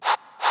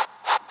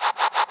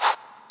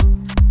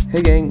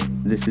Hey gang,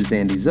 this is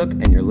Andy Zook,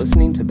 and you're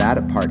listening to Bad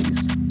at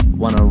Parties,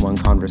 one-on-one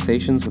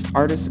conversations with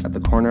artists at the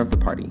corner of the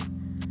party.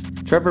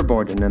 Trevor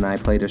Borden and I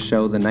played a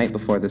show the night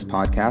before this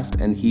podcast,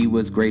 and he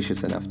was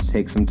gracious enough to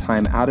take some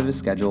time out of his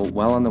schedule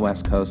well on the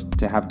West Coast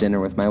to have dinner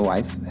with my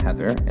wife,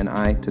 Heather, and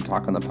I to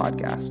talk on the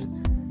podcast.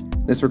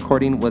 This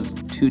recording was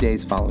 2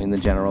 days following the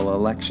general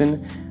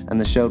election,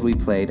 and the show we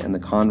played and the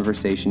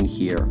conversation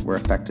here were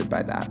affected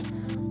by that.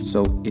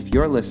 So if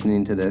you're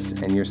listening to this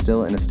and you're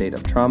still in a state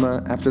of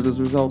trauma after those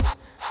results,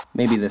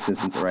 maybe this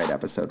isn't the right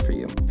episode for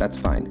you. That's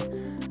fine.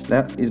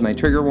 That is my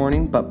trigger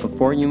warning, but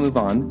before you move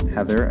on,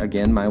 Heather,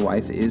 again, my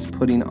wife, is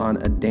putting on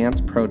a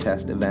dance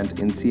protest event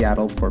in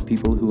Seattle for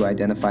people who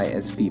identify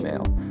as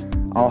female.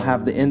 I'll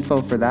have the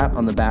info for that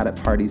on the Bad at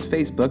Parties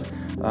Facebook,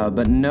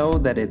 but know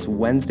that it's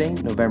Wednesday,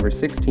 November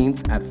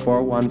 16th at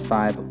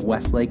 415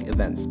 Westlake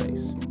Event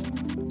Space.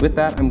 With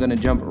that, I'm going to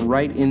jump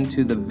right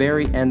into the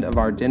very end of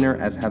our dinner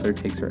as Heather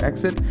takes her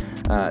exit.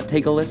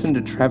 Take a listen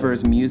to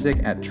Trevor's music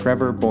at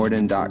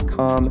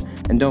trevorborden.com,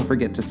 and don't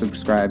forget to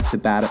subscribe to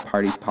Bad at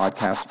Parties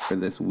podcast for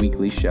this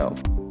weekly show.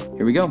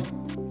 Here we go.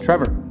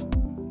 Trevor.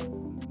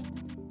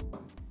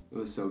 It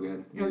was so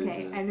good.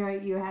 Okay, I know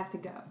you have to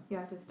go. You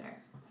have to start.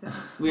 So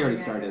we already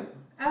started.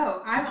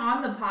 Oh, I'm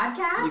on the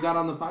podcast? You got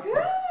on the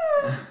podcast.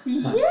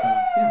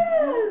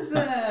 Yes!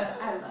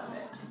 I love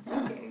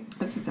it. Okay.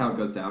 That's just how it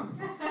goes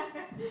down.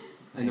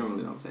 I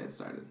normally don't say it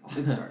started.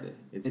 It started.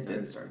 It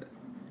did start it.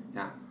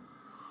 Yeah.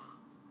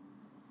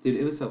 Dude,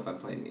 it was so fun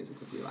playing music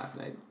with you last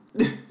night.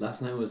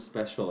 Last night was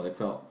special. It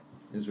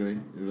was really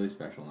a really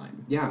special night.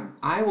 Yeah.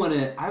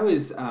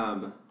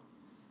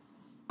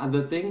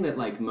 The thing that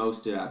like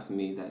most stood out to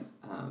me that,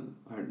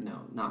 or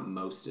no, not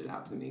most stood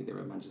out to me. There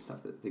were a bunch of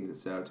things that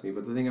stood out to me.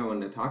 But the thing I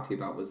wanted to talk to you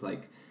about was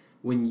like,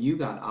 when you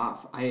got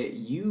off,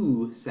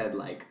 you said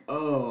like,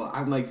 oh,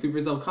 I'm like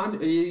super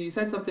self-conscious. You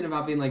said something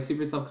about being like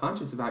super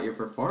self-conscious about your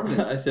performance.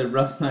 I said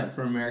rough night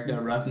for America,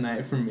 rough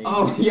night for me.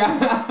 Oh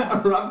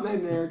yeah, rough night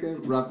in America,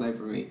 rough night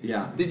for me.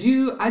 Yeah.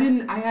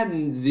 I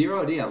had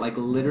zero idea. Like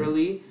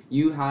literally,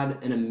 you had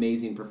an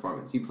amazing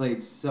performance. You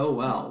played so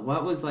well.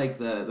 What was like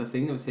the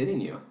thing that was hitting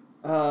you?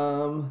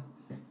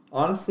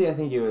 Honestly, I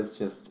think it was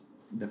just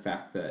the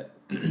fact that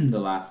the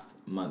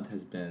last month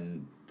has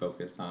been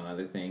focused on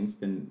other things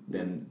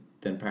than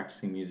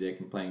practicing music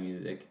and playing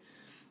music.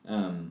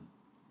 And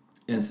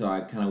so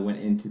I kind of went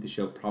into the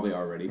show probably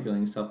already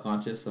feeling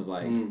self-conscious of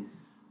like,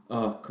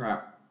 oh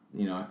crap,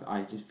 you know,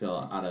 I just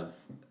feel out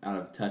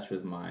of touch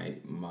with my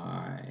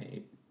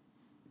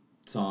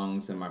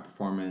songs and my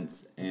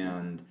performance.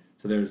 And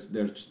so there's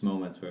just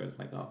moments where it's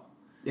like, oh,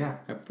 yeah,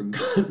 I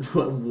forgot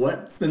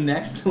what's the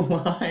next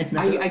line.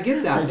 I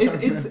get that.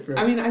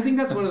 I think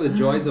that's one of the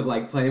joys of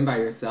like playing by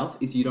yourself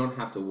is you don't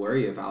have to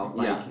worry about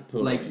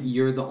like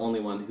you're the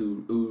only one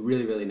who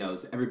really really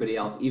knows. Everybody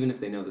else, even if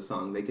they know the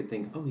song, they could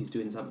think, oh, he's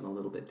doing something a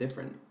little bit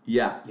different.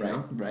 Yeah, you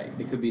know? Right.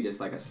 It could be just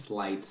like a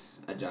slight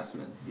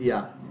adjustment.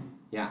 Yeah.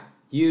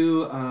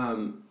 You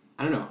I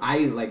don't know.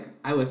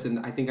 I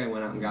listened. I think I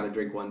went out and got a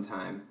drink one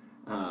time,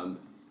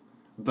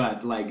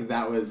 but like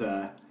that was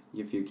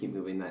if you keep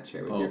moving that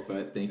chair with your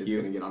foot, it's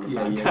going to get on the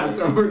podcast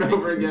over and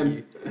over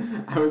again.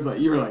 I was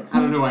like, you were like, I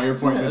don't know why you're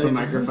pointing at the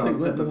microphone.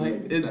 What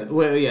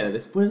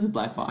is this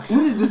black box?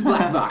 What is this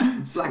black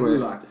box? Black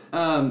blue box.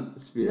 No,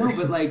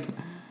 but like,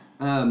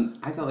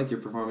 I felt like your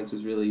performance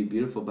was really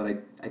beautiful, but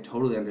I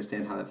totally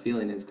understand how that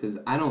feeling is because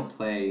I don't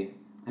play,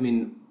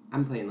 I'm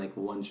playing like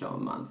one show a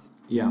month.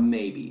 Yeah.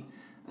 Maybe.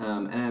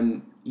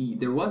 And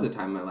there was a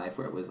time in my life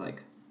where it was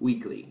like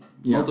weekly,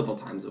 multiple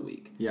times a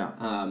week. Yeah.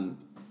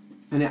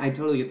 And I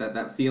totally get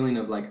that feeling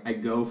of like I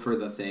go for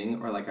the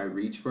thing or like I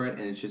reach for it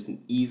and it's just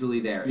easily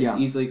there. It's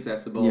easily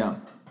accessible. Yeah.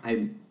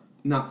 I'm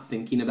not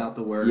thinking about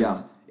the words. Yeah.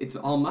 It's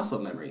all muscle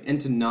memory.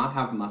 And to not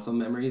have muscle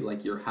memory,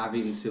 like you're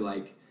having to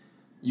like,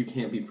 you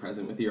can't be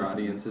present with your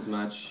audience as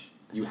much.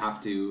 You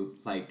have to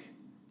like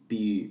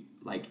be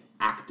like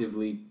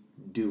actively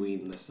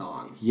doing the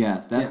song.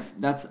 Yes, I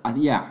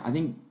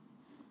think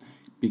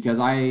because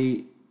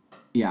I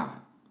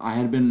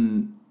had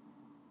been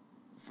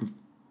for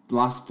the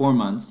last 4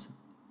 months.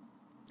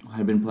 I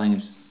had been playing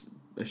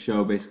a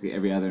show basically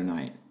every other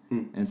night,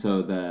 and so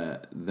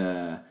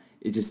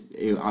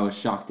I was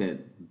shocked at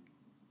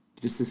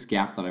just this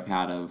gap that I've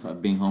had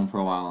of being home for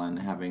a while and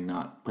having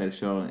not played a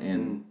show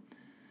in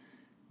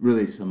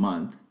really just a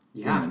month.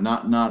 Yeah, you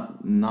know,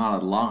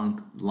 not a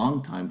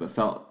long time, but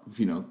felt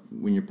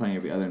when you're playing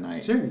every other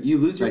night. Sure, you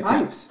lose your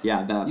pipes.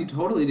 That you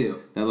totally do.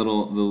 The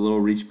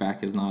little reach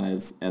back is not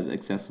as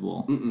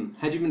accessible.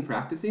 Had you been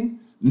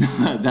practicing?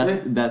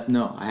 that's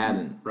no, I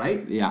hadn't.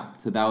 Right? Yeah.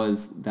 So that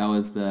was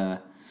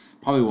the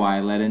probably why I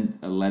led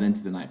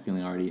into the night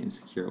feeling already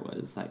insecure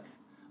was like,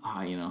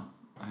 I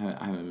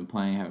haven't been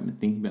playing, I haven't been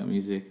thinking about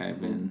music, I've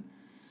been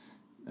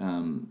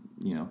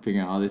figuring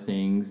out other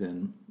things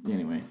and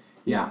anyway.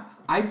 Yeah.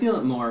 I feel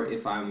it more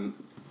if I'm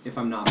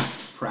not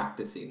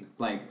practicing.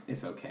 Like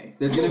it's okay.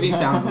 There's gonna be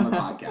sounds on the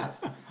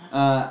podcast.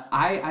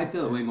 I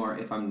feel it way more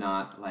if I'm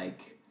not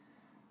like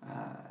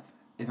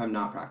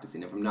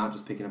practicing, if I'm not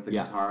just picking up the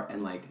Yeah. guitar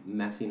and like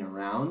messing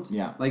around,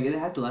 Yeah. like it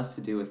has less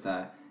to do with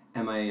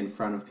am I in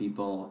front of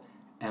people,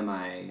 am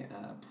I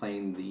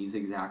playing these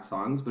exact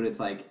songs, but it's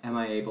like, am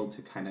I able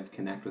to kind of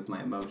connect with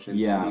my emotions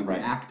Yeah, and be right.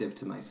 reactive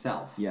to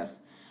myself? Yes.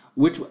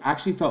 Which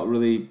actually felt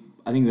really,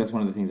 I think that's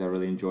one of the things I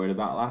really enjoyed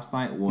about last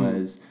night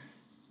was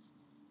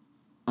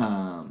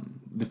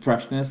the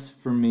freshness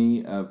for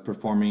me of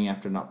performing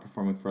after not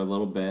performing for a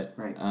little bit,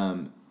 Right.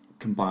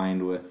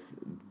 Combined with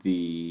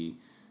the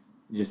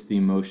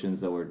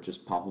emotions that were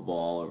just palpable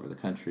all over the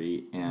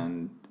country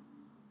and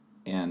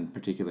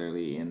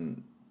particularly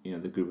in, you know,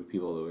 the group of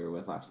people that we were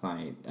with last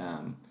night.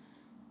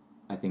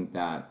 I think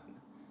that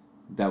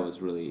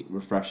was really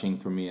refreshing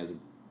for me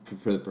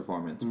for the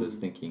performance, was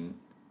thinking,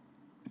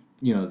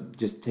 you know,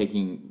 just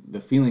taking the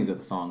feelings of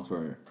the songs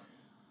were,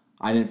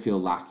 I didn't feel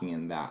lacking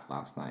in that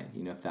last night,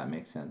 you know, if that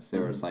makes sense.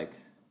 There was like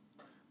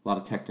a lot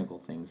of technical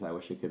things I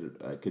wish I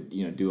could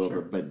you know, do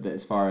over, but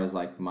as far as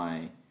like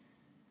my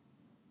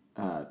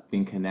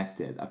being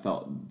connected, I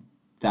felt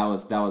that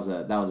was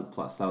a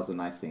plus. That was a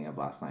nice thing of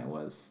last night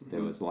was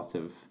there was lots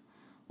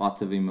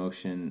of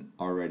emotion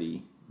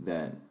already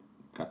that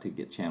got to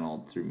get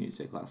channeled through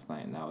music last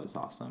night, and that was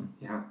awesome.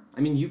 Yeah.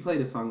 I mean, you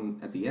played a song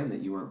at the end that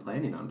you weren't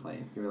planning on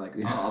playing. You were like,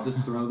 oh, I'll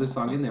just throw this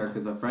song in there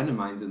because a friend of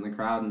mine's in the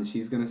crowd and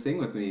she's going to sing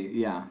with me.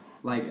 Yeah.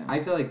 Like, Yeah. I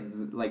feel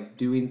like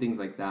doing things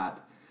like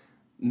that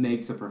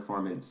makes a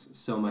performance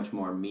so much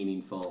more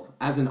meaningful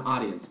as an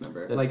audience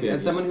member. That's like, good,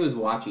 as yeah. someone who is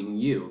watching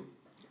you,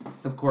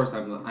 of course,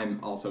 I'm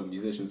also a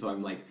musician, so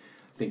I'm like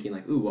thinking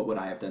like, ooh, what would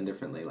I have done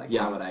differently? Like,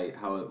 Yeah. what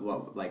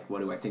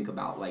do I think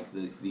about like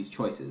these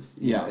choices?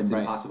 Yeah, You know, it's right.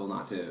 impossible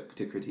not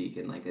to critique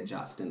and like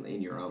adjust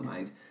in your own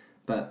mind,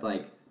 but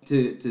like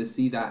to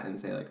see that and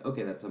say like,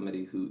 okay, that's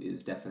somebody who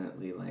is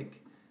definitely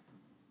like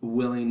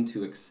willing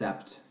to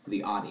accept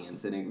the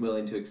audience and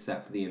willing to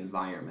accept the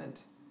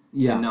environment,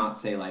 Yeah. and not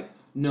say like,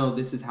 no,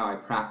 this is how I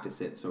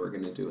practice it, so we're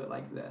gonna do it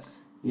like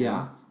this. You Yeah.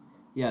 know?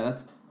 Yeah,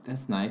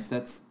 that's nice.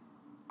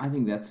 I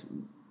think that's,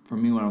 for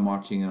me, when I'm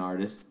watching an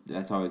artist,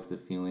 that's always the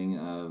feeling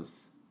of,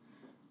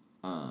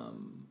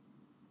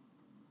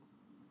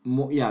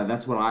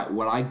 that's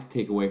what I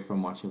take away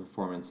from watching a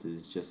performance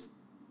is just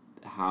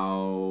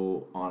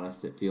how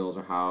honest it feels,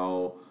 or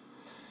how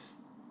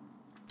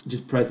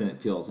just present it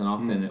feels. And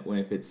often when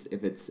if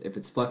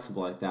it's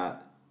flexible like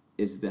that,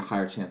 is the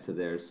higher chance that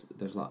there's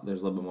a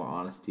little bit more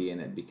honesty in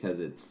it, because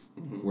it's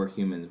we're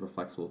humans, we're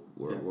flexible,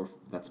 we're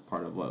that's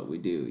part of what we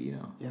do, you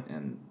know. Yeah.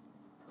 And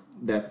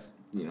that's,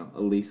 you know,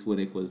 Elise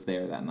Wittig was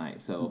there that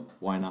night, so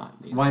why not?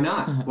 You know? Why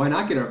not? Why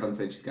not get her up on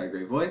stage? She's got a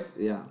great voice.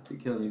 Yeah. She's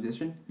a killer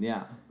musician.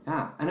 Yeah.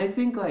 Yeah, and I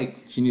think like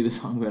She knew the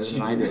song better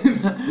than I did.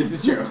 this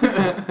is true.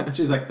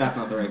 She's like, that's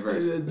not the right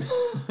verse.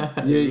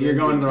 You're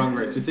going to the wrong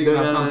verse. You're singing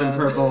about something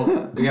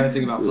purple. We gotta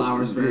sing about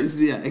flowers first.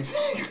 Yeah,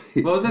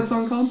 exactly. What was that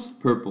song called?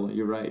 Purple,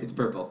 you're right. It's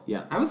Purple.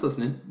 Yeah. I was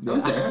listening. I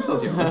was there. I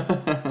told you I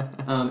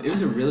was. It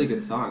was a really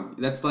good song.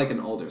 That's like an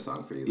older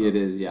song for you, though. It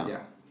is, yeah.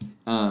 Yeah.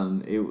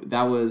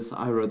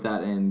 I wrote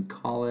that in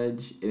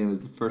college, and it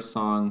was the first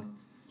song.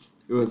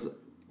 It was,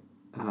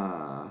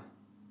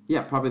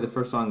 probably the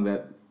first song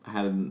that I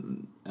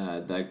had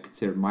that I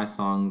considered my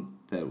song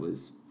that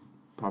was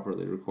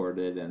properly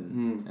recorded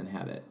and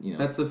had it. You know,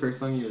 That's the first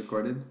song you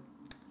recorded?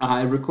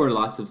 I recorded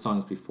lots of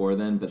songs before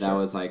then, but that Sure.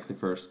 was like the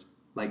first.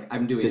 Like,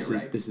 I'm doing This it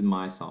is right. this is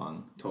my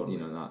song. Totally.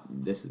 You know,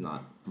 this is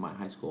not my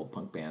high school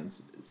punk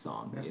band's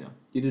song. Yeah. You know.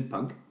 You did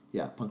punk?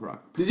 Yeah, punk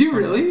rock. Did you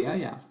really?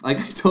 Yeah. Like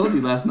I told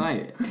you last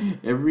night,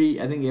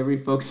 I think every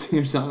folk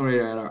singer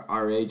songwriter at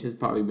our age has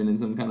probably been in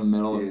some kind of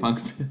metal Dude, or punk.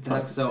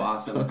 That's so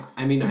awesome.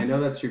 I mean, I know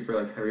that's true for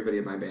like everybody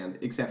in my band,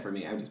 except for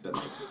me. I've just been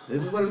like,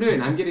 this is what I'm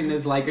doing. I'm getting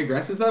as like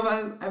aggressive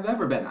as I've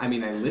ever been. I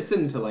mean, I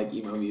listened to like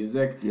emo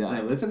music Yeah. and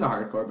I listened to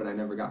hardcore, but I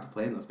never got to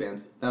play in those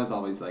bands. That was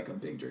always like a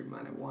big dream of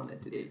mine. I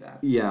wanted to do that.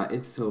 Yeah,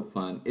 it's so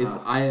fun. It's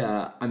I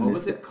What missed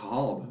was it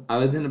called? I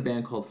was in a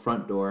band called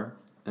Front Door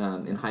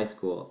in high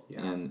school,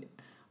 Yeah. and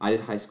I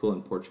did high school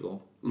in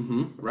Portugal,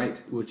 Right.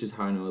 which is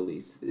how I know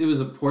Elise. It was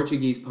a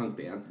Portuguese punk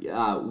band.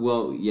 Yeah,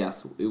 well,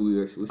 yes, we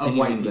were singing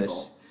white English.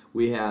 people.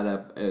 We had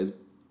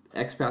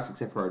expats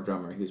except for our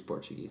drummer, he was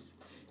Portuguese.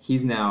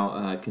 He's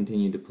now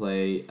continued to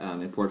play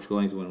in Portugal.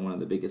 He's one of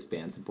the biggest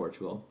bands in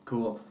Portugal.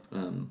 Cool.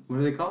 What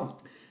are they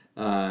called?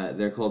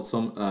 They're called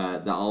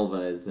the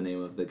Alva is the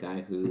name of the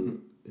guy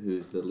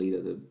who's the lead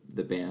of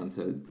the band,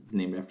 so it's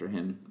named after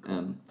him.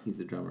 Cool. He's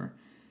the drummer.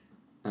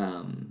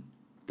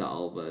 The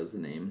Alva is the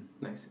name.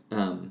 Nice.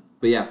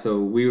 But yeah,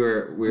 so we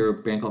were a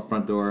band called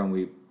Front Door, and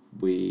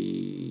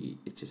we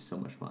it's just so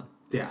much fun.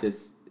 Yeah.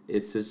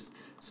 It's just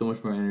so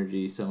much more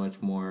energy, so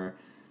much more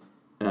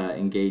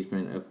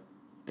engagement of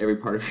every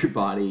part of your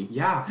body.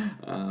 Yeah.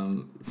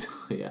 So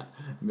yeah,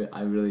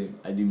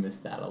 I do miss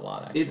that a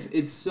lot. Actually.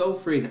 It's so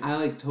freeing. I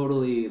like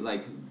totally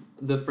like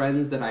the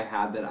friends that I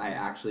had that I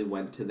actually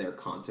went to their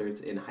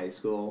concerts in high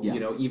school. Yeah. You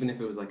know, even if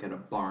it was like at a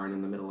barn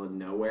in the middle of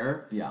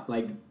nowhere. Yeah.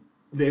 Like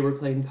they were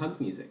playing punk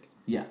music.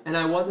 Yeah. And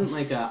I wasn't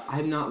like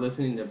I'm not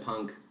listening to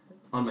punk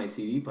on my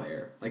CD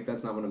player. Like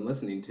that's not what I'm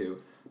listening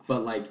to.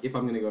 but like if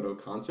I'm gonna go to a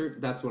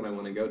concert, that's what I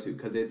want to go to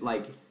because it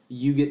like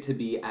you get to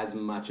be as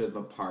much of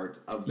a part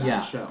of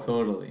that show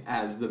totally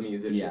as the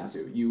musicians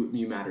do.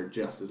 You matter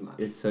just as much.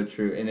 It's so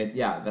true, and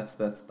that's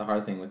the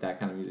hard thing with that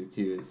kind of music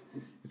too is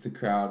if the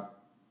crowd.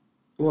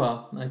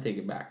 Well, I take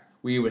it back.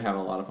 We would have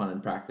a lot of fun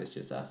in practice,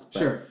 just us. But,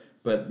 sure.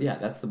 But yeah,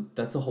 that's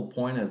the whole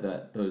point of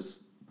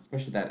those,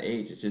 especially that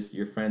age. It's just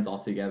your friends all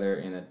together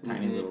in a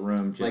tiny little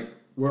room, just like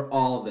we're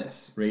all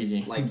this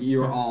raging. Like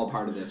you're all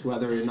part of this,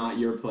 whether or not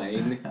you're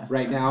playing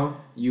right now.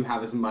 You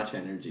have as much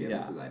energy in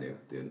this as I do,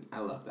 dude. I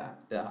love that.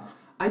 Yeah.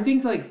 I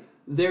think like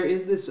there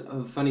is this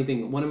funny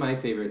thing. One of my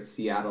favorite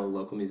Seattle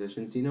local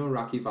musicians. Do you know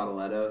Rocky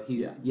Fadaletto?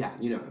 Yeah,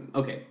 you know him.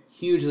 Okay,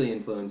 hugely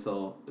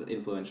influential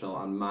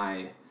on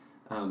my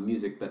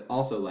music, but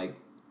also like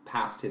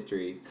past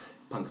history,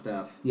 punk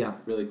stuff. Yeah,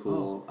 really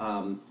cool.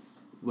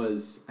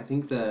 Was I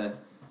think I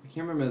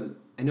can't remember.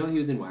 I know he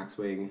was in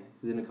Waxwing.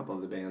 He was in a couple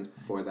other bands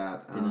before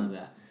that. Didn't know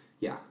that.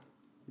 Yeah,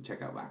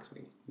 check out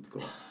Waxwing. It's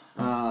cool.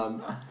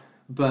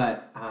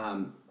 But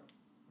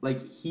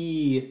like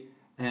he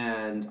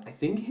and I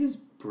think his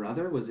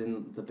brother was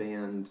in the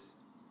band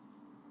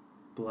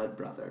Blood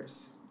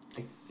Brothers.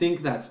 I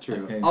think that's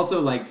true. Okay.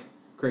 Also like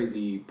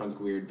crazy punk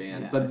weird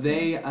band, but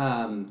okay. they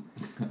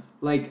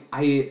like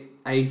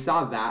I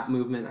saw that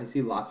movement. I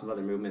see lots of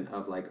other movement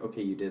of like,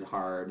 okay, you did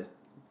hard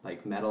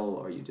like metal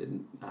or you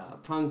did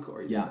punk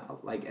or you did,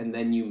 like, and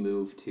then you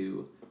move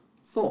to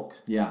folk.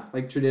 Yeah.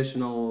 Like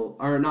traditional,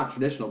 or not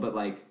traditional, but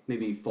like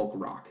maybe folk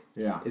rock.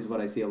 Yeah. Is what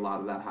I see a lot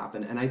of that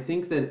happen. And I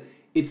think that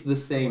it's the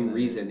same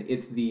reason.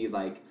 It's the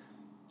like,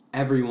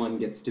 everyone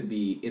gets to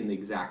be in the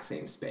exact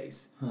same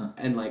space. Huh.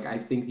 And like, I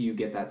think you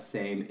get that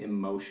same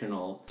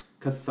emotional,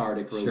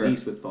 cathartic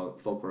release with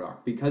folk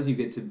rock because you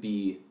get to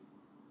be,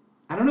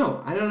 I don't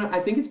know. I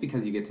think it's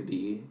because you get to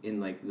be in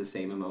like the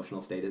same emotional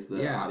state as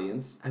the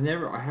audience. I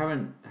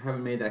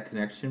haven't made that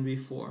connection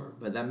before,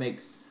 but that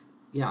makes,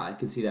 I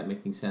can see that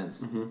making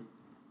sense.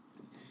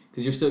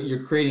 Because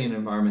you're creating an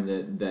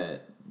environment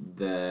that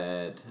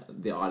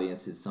the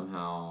audience is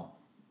somehow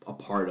a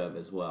part of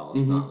as well.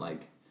 It's not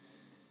like,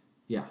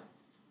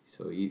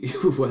 so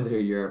whether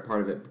you're a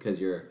part of it because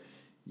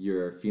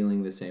you're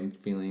feeling the same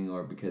feeling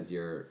or because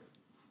you're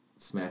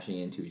smashing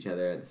into each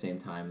other at the same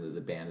time that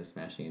the band is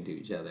smashing into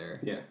each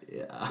other. Yeah.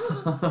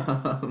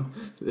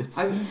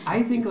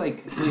 I think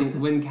like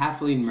when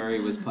Kathleen Murray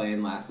was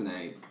playing last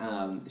night,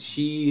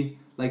 she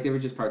like there were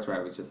just parts where I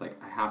was just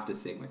like, I have to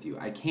sing with you.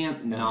 I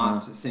can't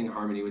not sing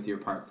harmony with your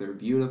parts. They're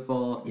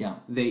beautiful. Yeah.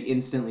 They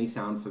instantly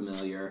sound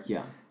familiar.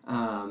 Yeah.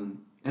 And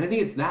I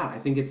think it's that. I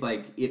think it's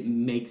like it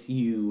makes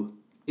you.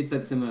 It's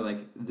that similar, like,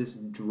 this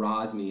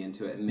draws me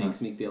into it and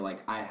makes me feel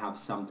like I have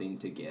something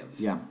to give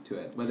to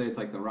it. Whether it's,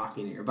 like, the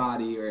rocking of your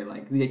body or,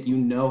 like you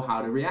know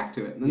how to react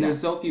to it. And there's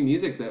so few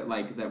music that,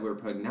 like, that we're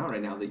putting out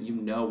right now that you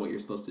know what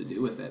you're supposed to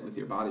do with it, with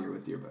your body or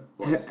with your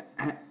voice.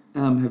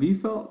 Have you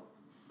felt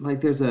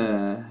like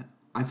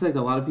I feel like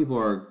a lot of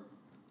people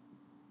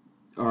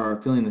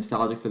are feeling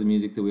nostalgic for the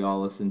music that we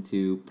all listened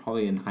to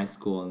probably in high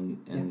school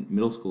and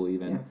middle school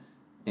even. Yeah.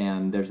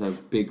 And there's a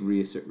big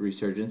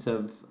resurgence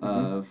of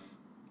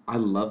I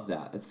love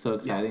that. It's so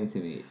exciting to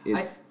me.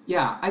 I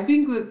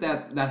think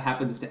that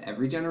happens to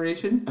every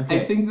generation. Okay. I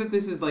think that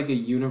this is like a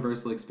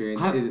universal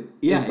experience.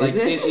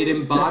 It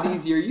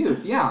embodies your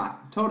youth. Yeah,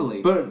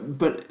 totally. But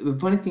the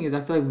funny thing is,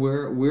 I feel like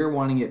we're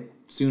wanting it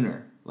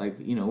sooner. Like,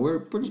 you know, we're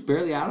just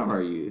barely out of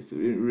our youth.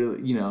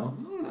 Really, you know.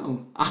 I don't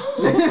know.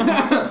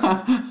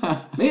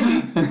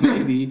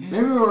 Maybe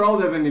we're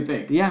older than you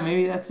think. Yeah,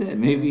 maybe that's it.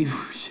 Maybe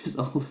we're just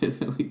older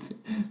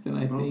than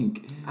I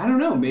think. I don't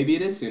know. Maybe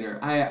it is sooner.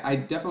 I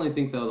definitely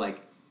think though,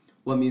 like,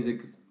 what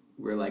music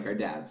were like our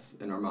dads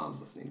and our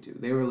moms listening to.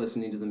 They were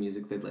listening to the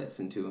music they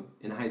listened to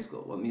in high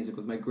school. What music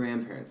was my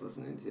grandparents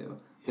listening to?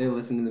 They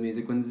listened to the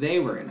music when they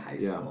were in high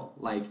school.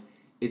 Yeah. Like,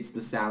 it's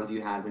the sounds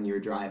you had when you were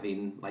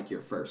driving like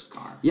your first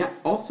car. Yeah.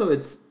 Also,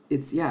 it's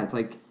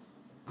like,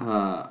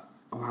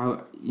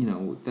 wow, you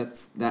know,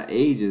 that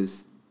age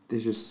is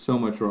there's just so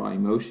much raw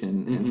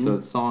emotion, and so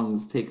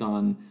songs take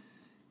on.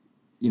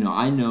 You know,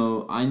 I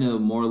know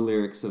more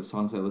lyrics of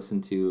songs I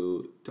listened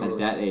to at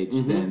that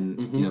age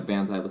than you know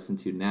bands I listen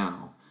to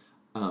now,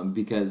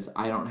 because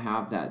I don't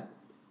have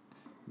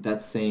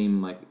that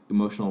same like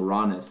emotional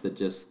rawness that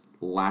just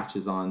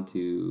latches on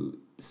to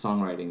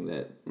songwriting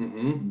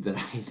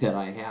that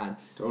I had.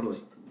 Totally.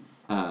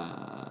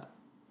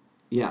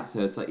 Yeah,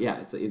 so it's like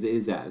it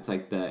is that. It's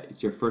like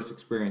it's your first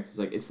experience. It's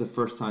like it's the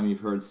first time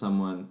you've heard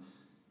someone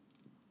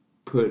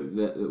put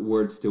the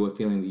words to a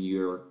feeling that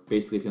you're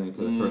basically feeling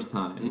for the first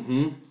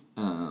time.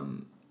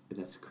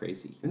 That's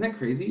crazy. Isn't that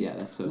crazy? Yeah,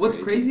 that's so What's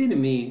crazy to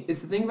me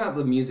is the thing about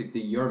the music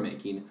that you're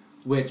making,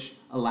 which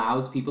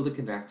allows people to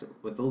connect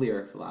with the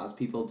lyrics, allows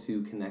people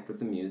to connect with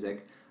the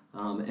music,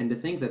 and to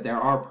think that there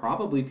are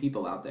probably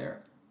people out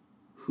there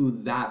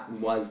who that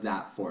was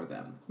that for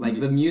them. Like,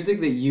 the music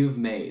that you've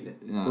made.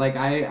 Yeah. Like,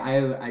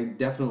 I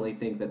definitely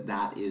think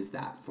that is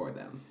that for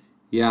them.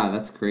 Yeah,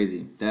 that's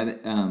crazy.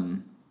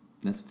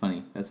 That's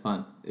funny. That's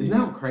fun. Isn't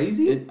that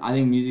crazy? I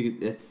think music,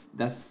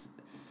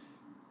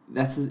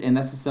 that's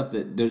the stuff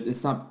that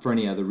it's not for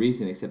any other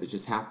reason except it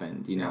just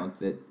happened. You know,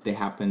 that they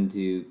happen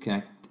to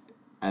connect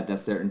at that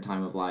certain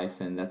time of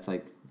life, and that's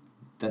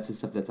the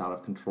stuff that's out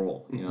of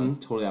control. You know, it's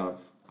totally out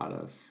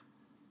of.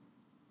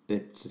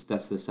 It's just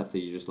that's the stuff that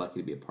you're just lucky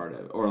to be a part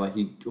of, or like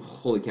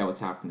holy cow, what's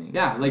happening?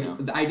 Yeah, like you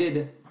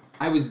know?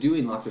 I was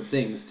doing lots of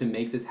things to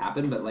make this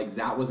happen, but like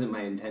that wasn't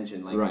my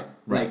intention. Like, right,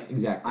 like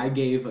exactly. I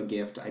gave a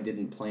gift I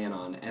didn't plan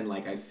on, and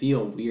like I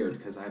feel weird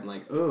because I'm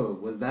like, oh,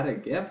 was that a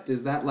gift?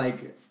 Is that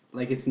like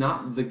it's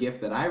not the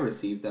gift that I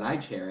received that I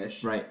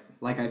cherish? Right.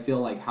 Like I feel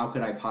like how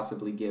could I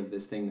possibly give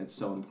this thing that's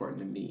so important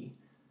to me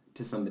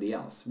to somebody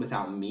else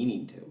without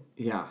meaning to?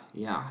 Yeah.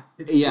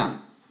 It's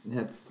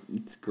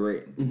It's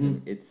great. Mm-hmm.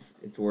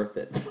 It's worth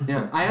it.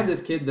 Yeah, I had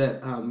this kid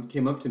that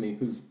came up to me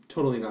who's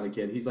totally not a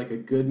kid. He's like a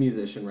good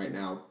musician right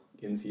now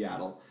in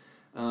Seattle.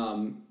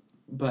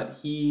 But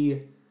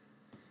he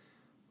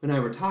and I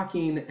were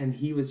talking, and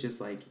he was just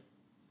like,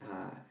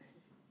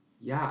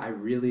 yeah, I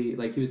really,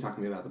 like, he was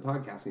talking to me about the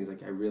podcast, and he's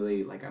like, I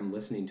really, like, I'm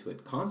listening to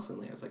it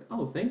constantly. I was like,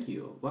 oh, thank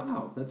you.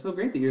 Wow, that's so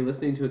great that you're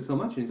listening to it so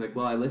much. And he's like,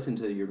 well, I listened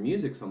to your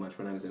music so much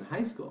when I was in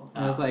high school.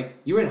 And I was like,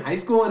 you were in high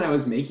school when I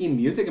was making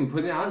music and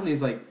putting it out? And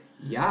he's like,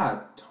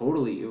 yeah,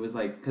 totally. It was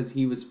like, because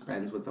he was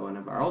friends with one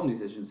of our old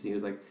musicians, and he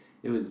was like,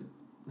 it was,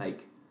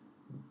 like,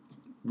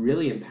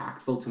 really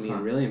impactful to me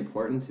and really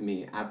important to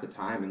me at the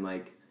time. And,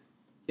 like,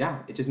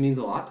 yeah, it just means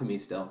a lot to me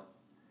still.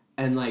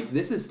 And, like,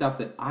 this is stuff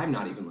that I'm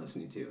not even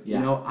listening to. Yeah.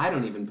 You know, I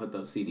don't even put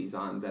those CDs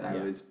on that I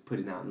was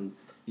putting out in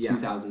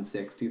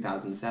 2006,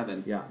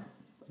 2007. Yeah.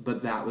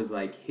 But that was,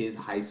 like, his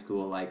high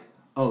school, like,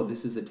 oh,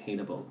 this is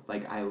attainable.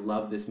 Like, I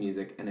love this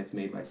music, and it's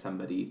made by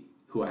somebody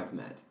who I've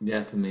met.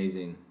 That's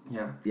amazing.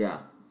 Yeah. Yeah.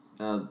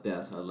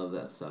 Yes, I love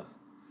that stuff.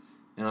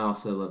 And I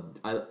also love,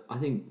 I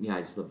think, yeah,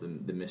 I just love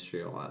the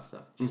mystery of all that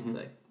stuff. Just,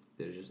 like,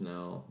 there's just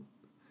no...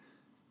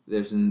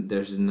 There's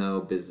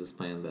no business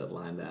plan that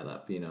lined that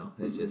up, you know.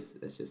 It's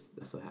just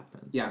that's what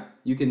happens. Yeah,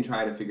 you can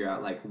try to figure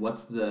out like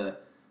what's the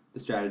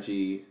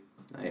strategy.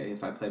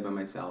 If I play by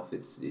myself,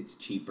 it's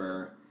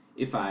cheaper.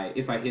 If I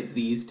hit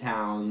these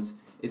towns,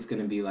 it's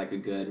gonna be like a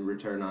good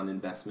return on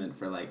investment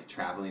for like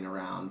traveling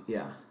around.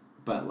 Yeah.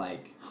 But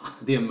like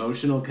the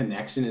emotional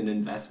connection and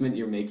investment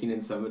you're making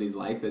in somebody's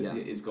life that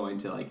is going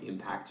to like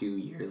impact you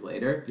years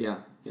later. Yeah.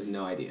 You have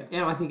no idea.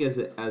 And I think as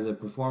a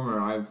performer,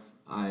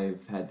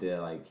 I've had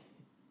to like.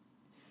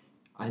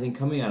 I think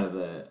coming out of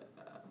the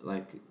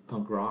like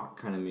punk rock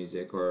kind of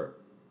music or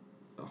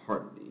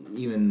hard,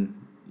 even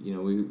you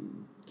know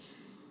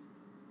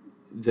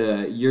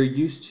you're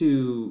used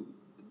to,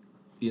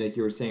 like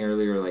you were saying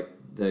earlier, like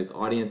the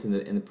audience and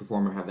the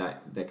performer have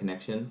that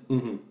connection,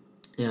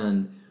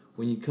 and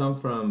when you come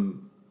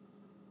from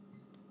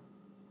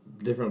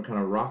different kind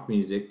of rock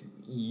music,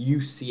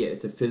 you see it.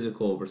 It's a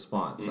physical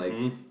response. Like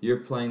you're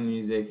playing the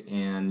music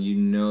and you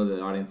know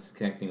the audience is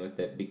connecting with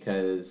it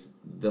because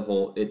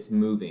it's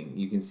moving.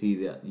 You can see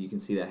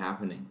that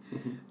happening.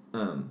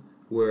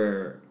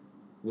 Where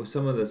with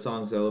some of the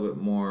songs that are a little bit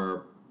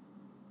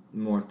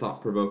more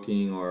thought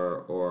provoking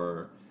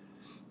or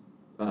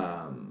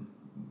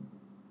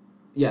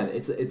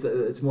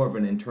it's more of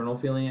an internal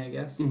feeling, I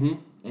guess.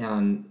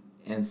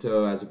 And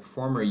so as a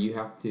performer, you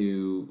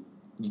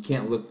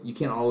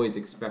can't always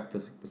expect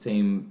the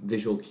same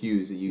visual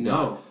cues that you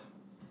got.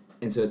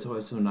 And so it's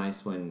always so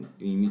nice when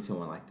you meet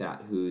someone like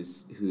that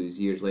who's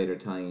years later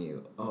telling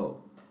you, oh,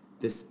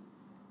 this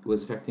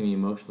was affecting me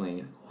emotionally, and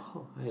you're like,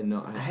 whoa, I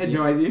had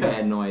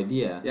no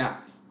idea. Yeah.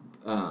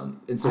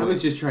 And so I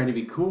was just trying to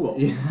be cool.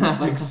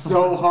 Like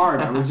so hard.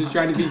 I was just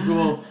trying to be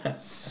cool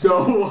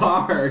so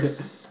hard.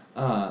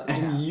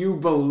 And you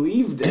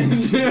believed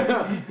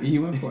it.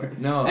 You went for it.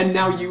 No. And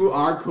now you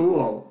are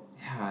cool.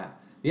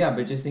 Yeah,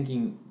 but just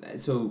thinking,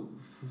 so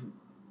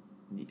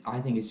I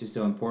think it's just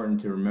so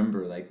important to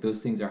remember, like,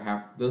 those things are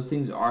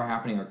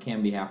happening or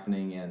can be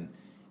happening, and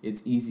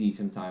it's easy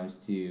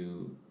sometimes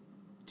to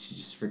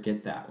just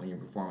forget that when you're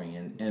performing,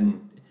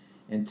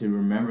 and to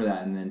remember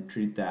that and then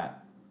treat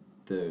that,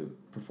 the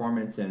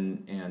performance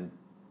and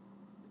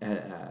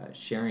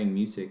sharing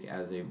music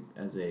as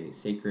a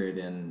sacred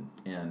and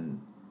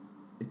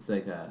it's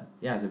like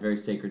it's a very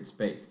sacred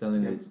space,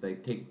 something that's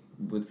like take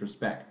with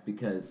respect,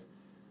 because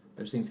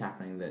there's things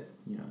happening that,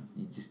 you know,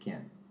 you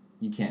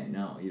can't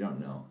know. You don't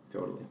know.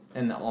 Totally.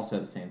 And also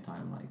at the same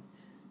time, like,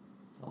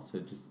 it's also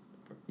just,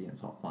 you know,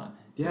 it's all fun.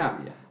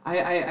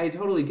 I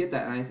totally get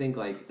that. And I think,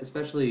 like,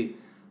 especially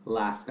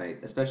last night,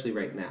 especially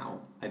right now,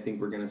 I think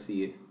we're going to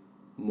see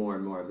more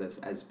and more of this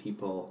as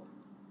people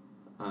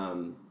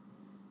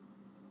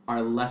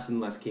are less and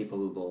less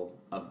capable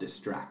of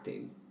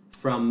distracting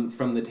from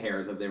the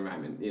terrors of their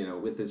environment. You know,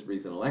 with this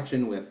recent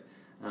election, with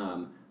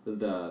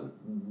the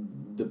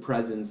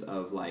presence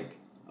of, like,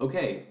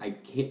 okay,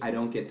 I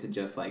don't get to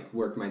just, like,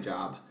 work my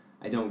job.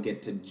 I don't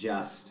get to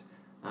just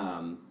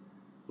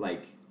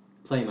like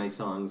play my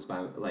songs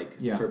by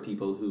for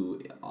people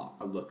who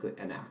look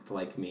and act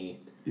like me.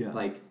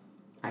 Like,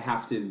 I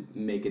have to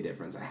make a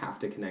difference. I have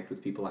to connect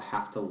with people. I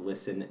have to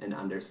listen and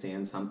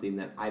understand something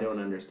that I don't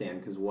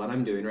understand, because what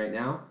I'm doing right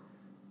now,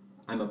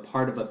 I'm a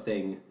part of a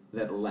thing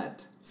that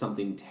let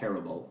something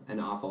terrible and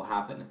awful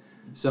happen.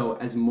 So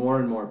as more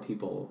and more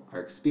people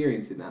are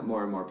experiencing that,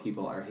 more and more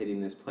people are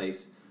hitting this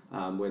place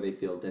where they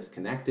feel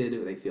disconnected,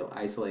 where they feel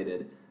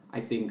isolated,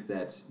 I think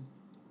that,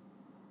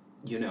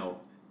 you know,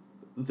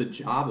 the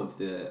job of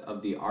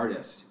the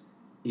artist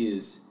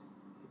is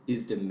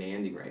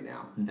demanding right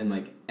now. And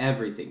like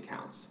everything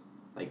counts.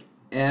 Like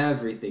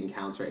everything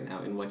counts right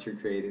now in what you're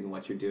creating,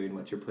 what you're doing,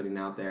 what you're putting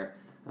out there.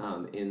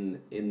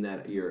 In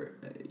that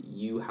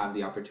you have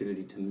the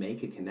opportunity to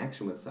make a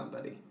connection with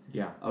somebody.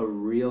 Yeah. A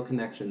real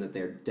connection that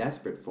they're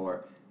desperate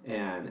for.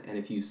 And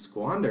if you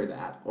squander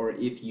that, or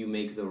if you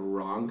make the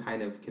wrong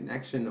kind of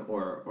connection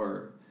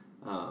or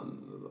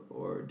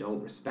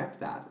don't respect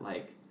that,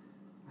 like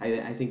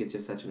I think it's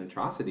just such an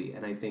atrocity.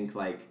 And I think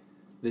like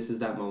this is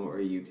that moment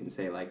where you can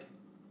say like,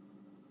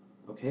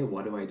 okay,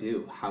 what do I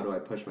do? How do I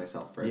push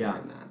myself further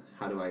in that?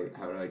 How do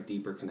I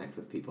deeper connect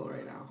with people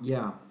right now?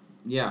 Yeah.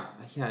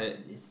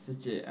 It's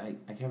such I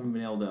haven't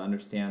been able to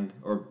understand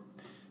or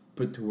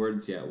put to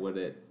words yet what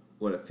it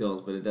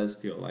feels, but it does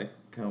feel like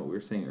kind of what we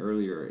were saying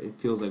earlier. It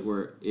feels like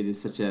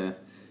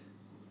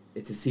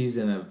it's a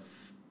season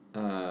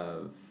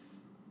of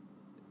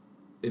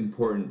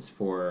importance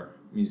for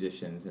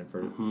musicians and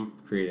for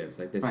creatives.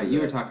 Like this. Right, you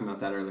were talking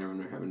about that earlier when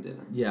we were having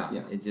dinner. Yeah.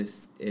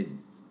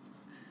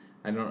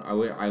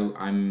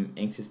 I'm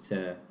anxious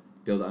to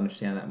be able to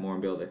understand that more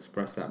and be able to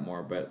express that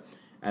more, but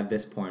at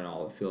this point,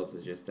 all it feels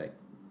is just like,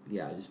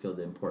 I just feel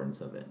the importance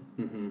of it,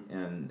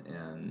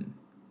 and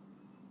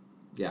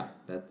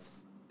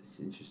it's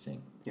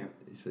interesting.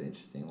 It's really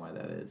interesting why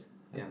that is.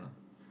 I don't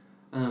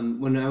know.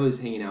 When I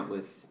was hanging out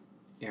with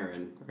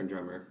Aaron, our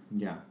drummer,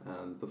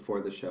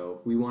 before the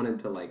show, we wanted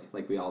to like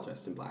we all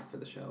dressed in black for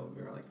the show. And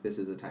we were like, this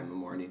is a time of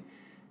mourning,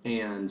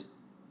 and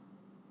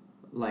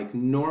like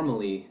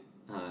normally,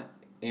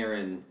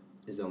 Aaron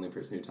is the only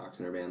person who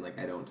talks in our band. Like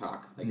I don't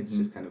talk. Like it's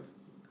just kind of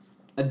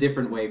a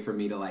different way for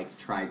me to like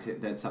try to.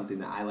 That's something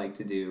that I like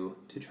to do,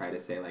 to try to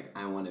say like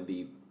I want to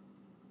be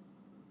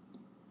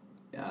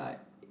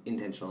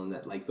intentional in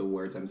that like the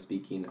words I'm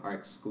speaking are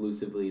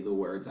exclusively the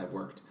words I've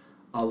worked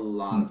a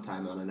lot of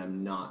time on, and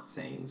I'm not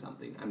saying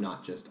something. I'm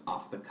not just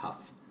off the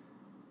cuff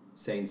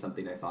saying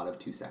something I thought of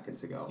 2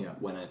 seconds ago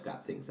when I've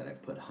got things that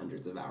I've put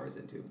hundreds of hours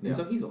into. And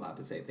so he's allowed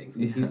to say things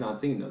because he's not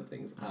singing those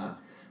things.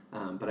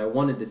 But I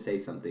wanted to say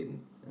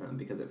something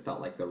because it felt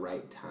like the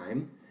right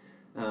time.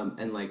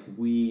 And like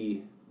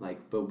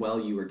but while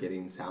you were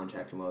getting sound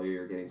checked and while you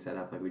were getting set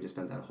up, like we just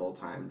spent that whole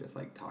time just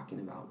like talking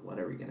about what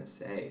are we going to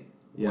say?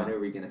 What are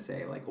we going to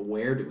say? Like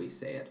where do we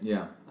say it?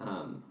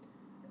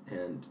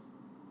 And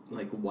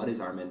like what is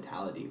our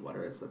mentality? What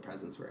is the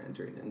presence we're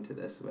entering into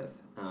this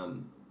with?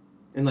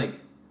 And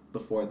like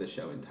before the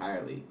show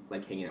entirely,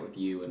 like hanging out with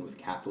you and with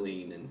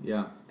Kathleen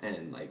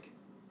and like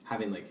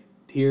having like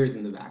tears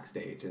in the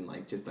backstage and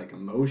like just like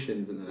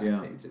emotions in the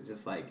backstage. It's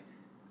just like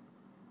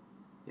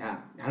I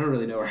don't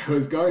really know where I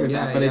was going with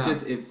that, but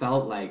it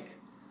felt like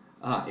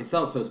it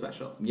felt so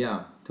special.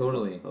 Yeah,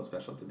 totally. So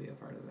special to be a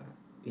part of that.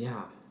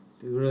 Yeah.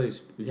 Really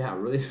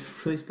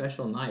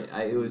special night.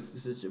 It was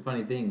such a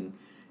funny thing.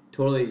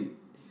 Totally,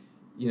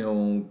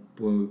 when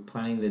we were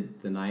planning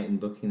the night and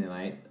booking the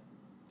night,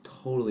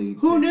 totally.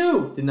 Who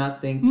knew? Did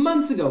not think.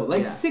 Months ago,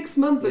 6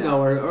 months ago,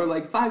 or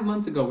like 5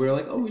 months ago, we were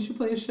like, oh, we should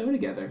play a show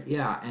together.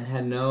 Yeah, and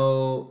had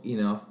no,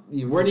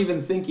 you weren't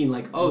even thinking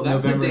like, oh,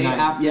 that's November the day 9th.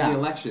 after the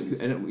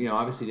elections. And,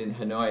 obviously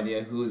had no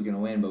idea who was going to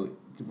win, but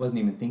wasn't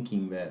even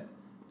thinking that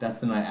that's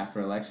the night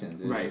after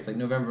elections. It was just like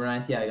November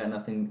 9th, I got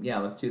nothing. Yeah,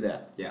 let's do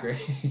that. Yeah.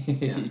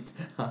 Great.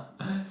 But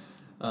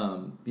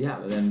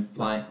then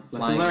flying.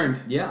 Lesson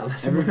learned. Yeah,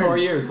 every 4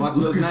 years, watch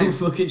those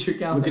nights. Look at your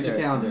calendar. Look at your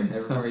calendar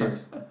every 4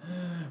 years.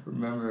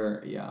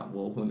 Remember,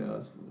 well, who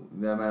knows?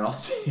 That might all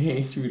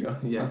change. We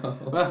don't know.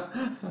 Well,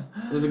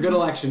 it was a good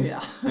election.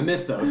 Yeah. I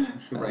missed those.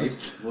 Right.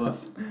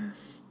 Woof.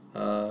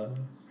 I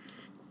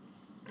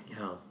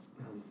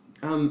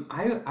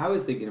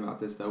was thinking about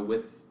this, though,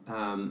 with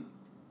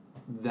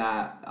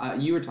that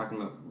you were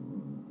talking about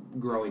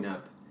growing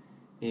up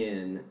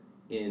in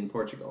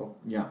Portugal.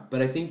 Yeah.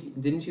 But I think,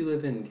 didn't you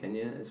live in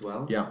Kenya as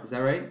well? Yeah. Is that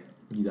right?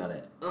 You got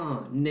it.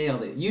 Oh,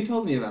 nailed it. You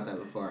told me about that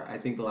before, I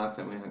think the last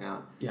time we hung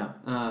out. Yeah.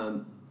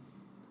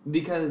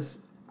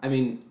 Because, I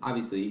mean,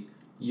 obviously,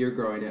 you're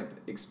growing up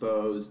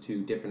exposed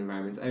to different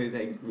environments. I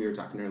think we were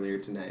talking earlier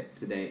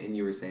today, and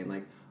you were saying,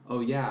 like,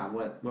 oh, yeah,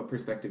 what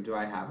perspective do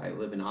I have? I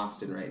live in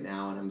Austin right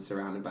now, and I'm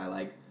surrounded by,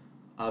 like,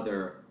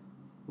 other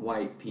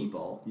white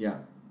people. Yeah.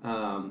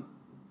 And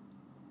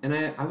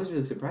I was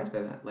really surprised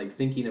by that, like,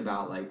 thinking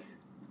about, like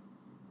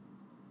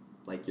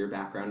your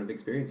background of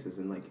experiences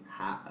and, like,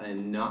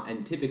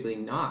 and typically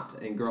not,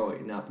 and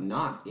growing up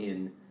not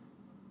in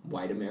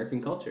white American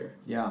culture.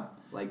 Yeah.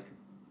 Like...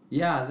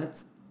 Yeah,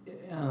 that's...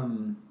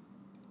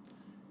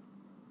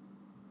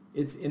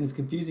 It's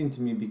confusing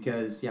to me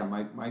because,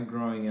 my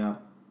growing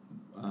up,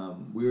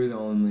 we were the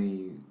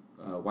only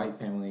white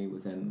family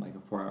within like a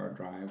 4-hour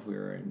drive. We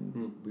were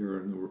in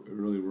a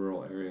really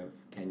rural area of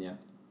Kenya,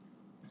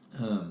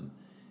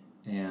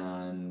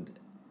 and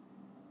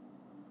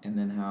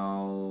then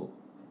how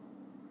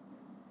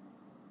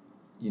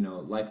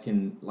life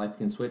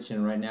can switch,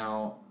 and right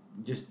now,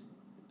 just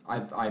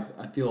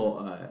I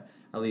feel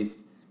at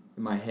least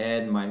in my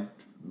head, my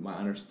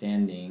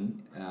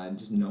understanding,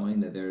 just knowing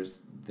that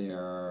there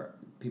are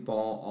people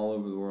all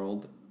over the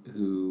world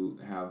who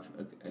have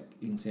a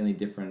insanely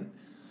different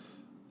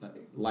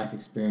life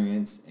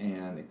experience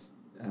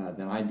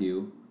than I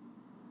do,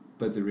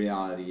 but the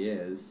reality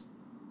is,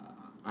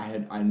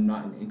 I'm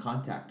not in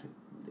contact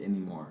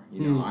anymore.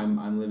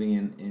 I'm living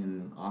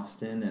in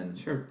Austin, and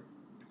sure,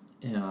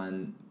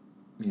 and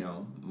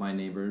my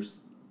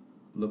neighbors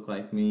look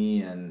like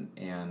me, and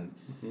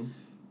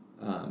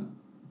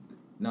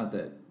not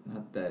that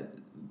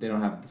they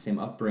don't have the same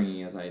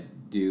upbringing as I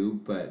do,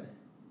 but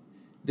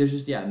there's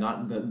just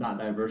not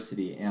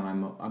diversity, and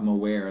I'm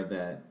aware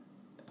that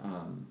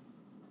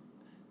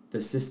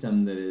the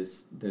system that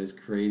is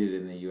created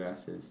in the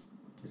U.S. is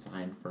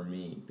designed for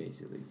me,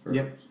 basically,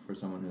 for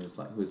someone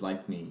who's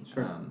like me.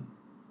 Sure.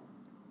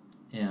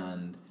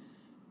 And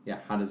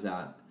how does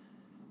that?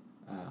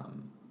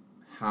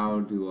 How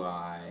do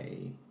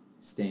I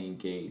stay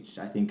engaged?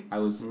 I think I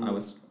was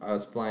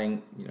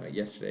flying,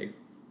 yesterday,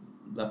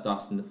 left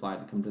Austin to fly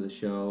to come to the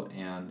show,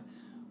 and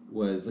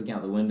was looking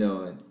out the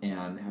window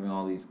and having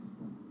all these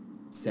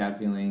sad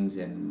feelings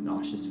and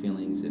nauseous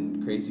feelings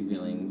and crazy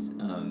feelings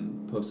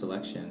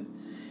post-election,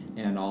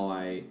 and all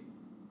I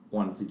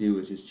wanted to do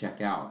was just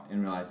check out,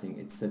 and realizing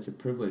it's such a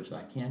privilege that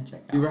I can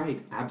check out.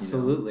 Right,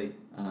 absolutely.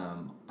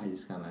 I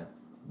just kind of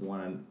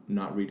want to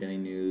not read any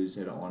news.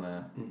 I don't want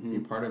to be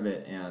part of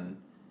it, and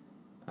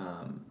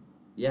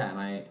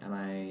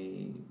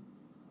I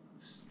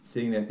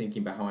sitting there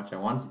thinking about how much I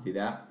wanted to do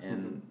that,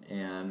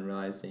 and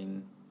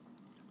realizing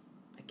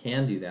I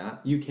can do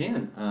that. You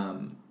can.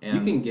 And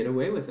you can get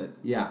away with it.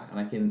 Yeah, and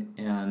I can,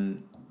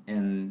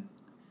 and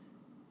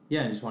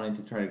just wanting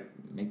to try to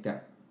make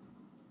that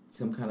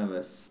some kind of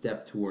a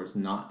step towards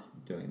not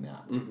doing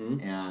that,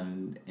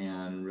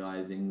 and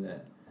realizing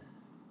that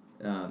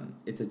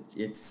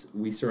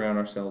we surround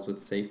ourselves with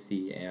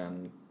safety,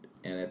 and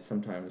it's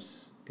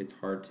sometimes it's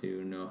hard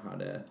to know how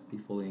to be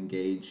fully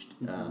engaged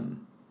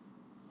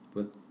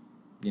with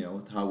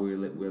how we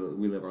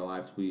live our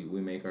lives. We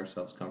make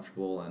ourselves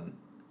comfortable, and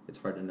it's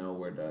hard to know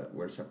where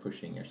to start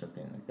pushing or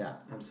something like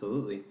that.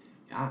 Absolutely.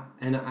 Yeah,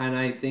 and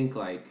I think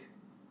like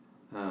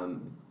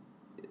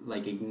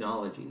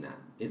acknowledging that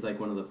is like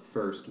one of the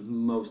first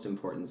most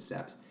important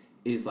steps,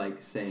 is like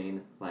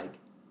saying like,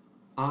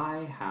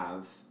 I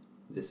have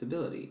this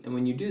ability. And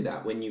when you do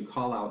that, when you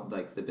call out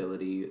like the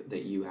ability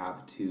that you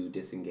have to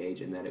disengage,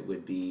 and that it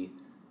would be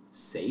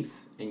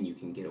safe and you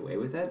can get away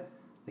with it,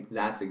 like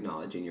that's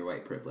acknowledging your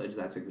white privilege,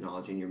 that's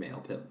acknowledging your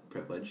male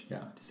privilege.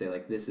 Yeah. To say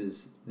like, this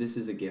is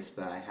a gift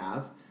that I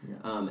have.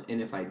 Yeah.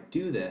 And if I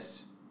do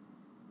this,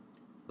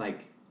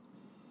 like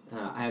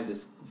I have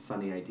this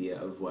funny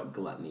idea of what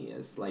gluttony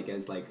is. Like,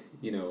 as like,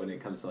 when it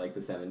comes to like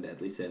the 7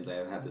 deadly sins, I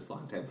have had this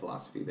long time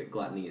philosophy that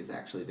gluttony is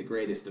actually the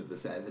greatest of the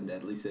 7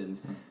 deadly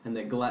sins, and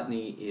that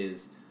gluttony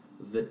is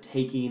the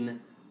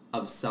taking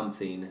of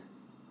something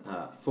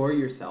for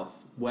yourself,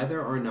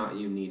 whether or not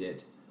you need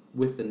it,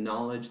 with the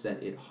knowledge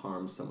that it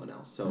harms someone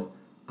else. So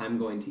I'm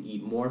going to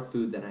eat more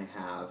food than I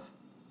have.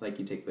 Like,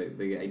 you take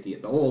the idea,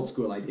 the old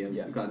school idea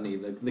of gluttony,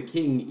 the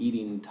king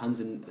eating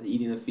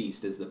eating a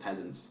feast as the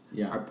peasants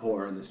are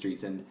poor in the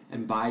streets, and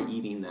by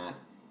eating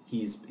that,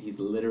 he's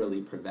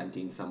literally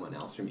preventing someone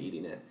else from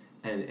eating it,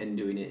 and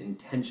doing it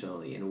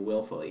intentionally and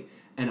willfully.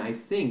 And I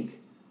think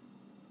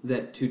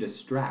that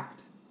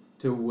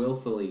to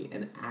willfully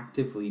and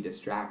actively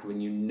distract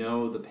when you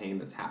know the pain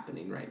that's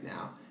happening right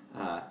now,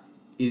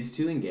 is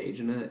to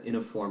engage in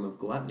a form of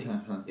gluttony.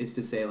 Is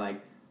to say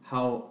like,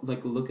 how,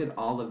 like, look at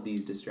all of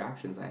these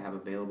distractions I have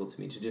available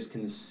to me to just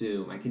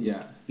consume. I can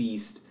just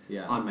feast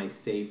on my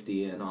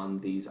safety and on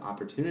these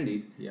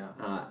opportunities.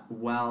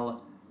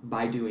 Well,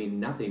 by doing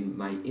nothing,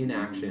 my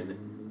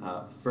inaction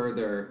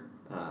further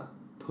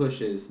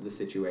pushes the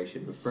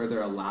situation,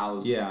 further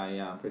allows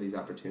for these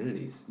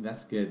opportunities.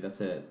 That's good.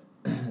 That's a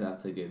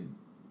good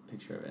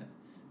picture of it.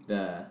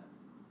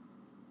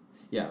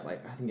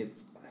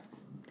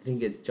 I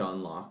think it's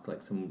John Locke,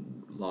 like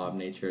some law of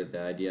nature,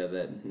 the idea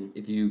that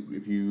if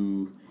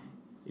you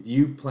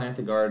plant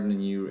a garden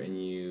and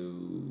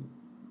you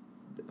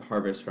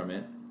harvest from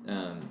it,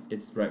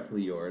 it's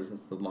rightfully yours.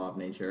 That's the law of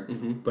nature.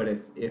 But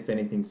if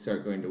anything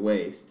start going to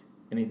waste,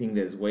 anything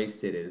that is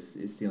wasted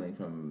is stealing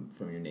from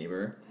your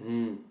neighbor.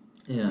 And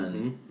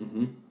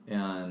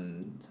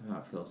somehow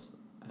it feels,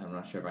 I'm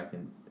not sure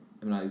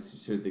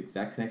the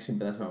exact connection,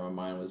 but that's what my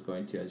mind was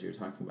going to as you were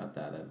talking about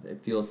that.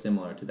 It feels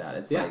similar to that.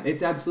 It's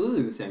it's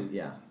absolutely the same.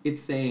 Yeah. It's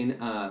saying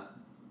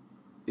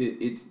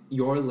it's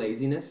your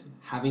laziness,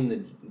 having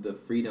the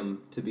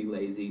freedom to be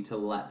lazy, to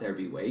let there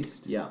be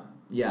waste. Yeah,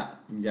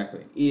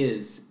 exactly.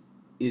 Is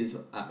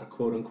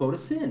quote unquote a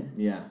sin.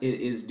 Yeah.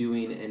 It is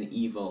doing an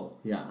evil.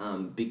 Yeah.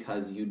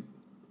 Because you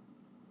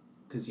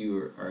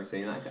are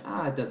saying like,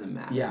 it doesn't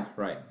matter. Yeah,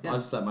 right. Yeah.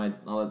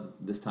 I'll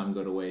let this time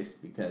go to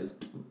waste because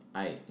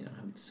I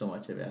have so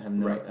much of it. I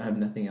have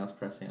nothing else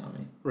pressing on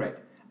me. Right.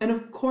 And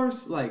of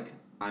course, like,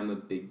 I'm a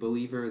big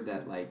believer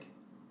that like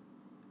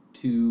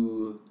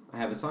I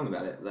have a song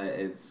about it that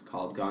it's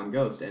called Gone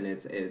Ghost, and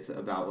it's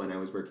about when I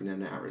was working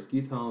in an at-risk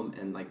youth home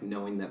and like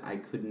knowing that I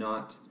could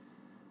not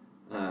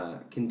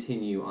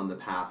continue on the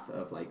path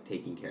of like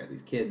taking care of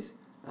these kids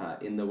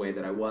in the way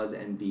that I was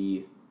and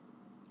be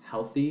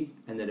healthy,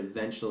 and that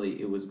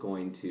eventually it was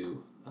going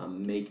to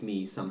make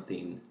me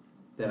something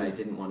that I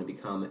didn't want to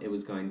become. It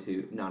was going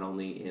to, not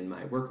only in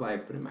my work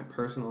life but in my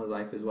personal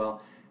life as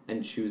well,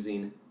 and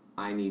choosing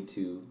I need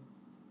to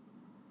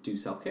do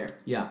self-care.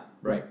 Yeah,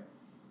 right.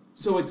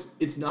 So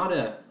it's not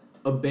a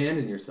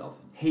abandon yourself,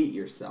 hate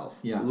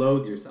yourself,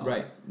 loathe yourself.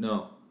 Right.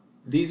 No.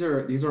 These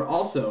are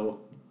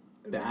also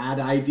bad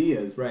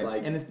ideas. Right.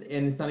 Like, and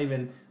it's not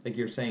even like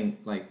you're saying,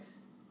 like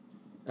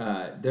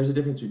there's a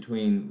difference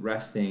between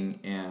resting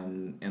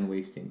and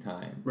wasting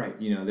time. Right.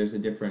 You know, there's a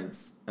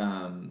difference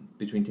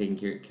between taking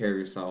care of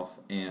yourself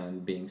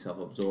and being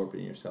self-absorbed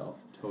in yourself.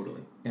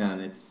 Totally.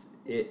 And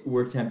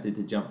we're tempted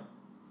to jump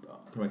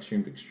from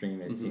extreme to extreme,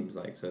 it seems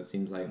like. So it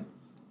seems like,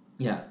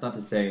 yeah, it's not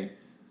to say,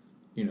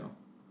 you know,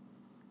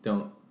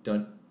 don't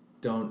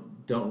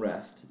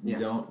rest.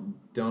 Yeah.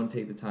 Don't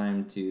take the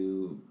time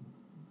to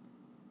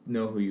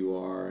know who you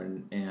are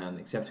and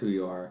accept who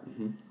you are.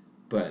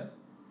 But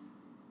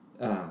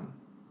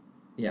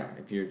yeah,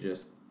 if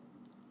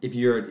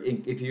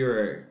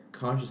you're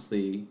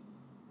consciously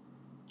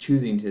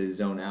choosing to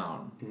zone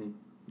out,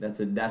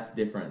 that's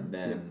different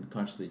than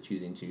consciously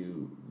choosing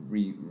to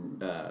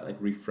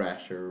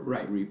refresh or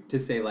to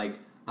say like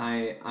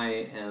I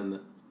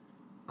am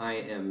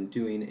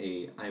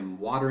I'm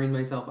watering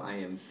myself, I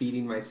am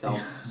feeding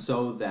myself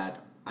so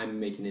that I'm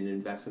making an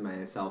investment in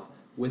myself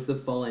with the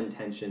full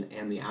intention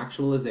and the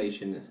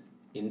actualization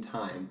in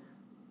time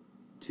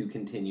to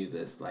continue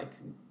this like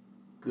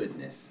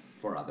goodness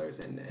for others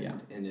and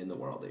in the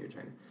world that you're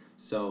trying to.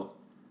 So,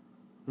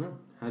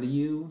 how do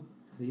you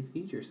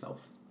feed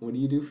yourself? What do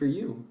you do for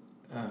you?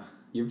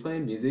 You're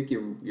playing music.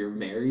 You're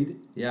married.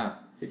 Yeah.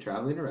 You're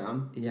traveling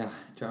around. Yeah,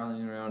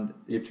 traveling around.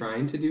 You're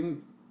trying to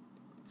do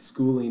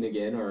schooling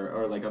again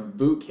or like a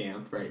boot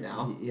camp right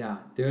now. Yeah,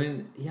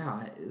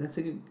 that's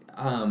a good.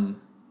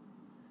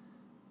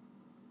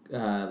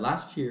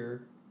 Last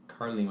year,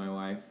 Carly, my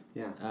wife.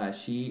 Yeah.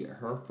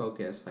 Her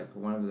focus, like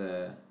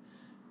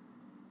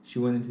she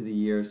went into the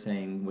year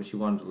saying what she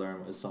wanted to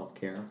learn was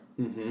self-care.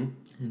 Mm-hmm.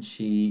 And it's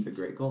a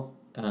great goal.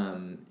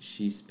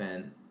 She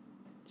started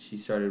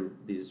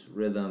these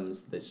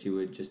rhythms that she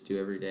would just do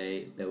every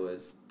day that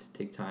was to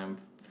take time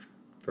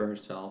for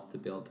herself, to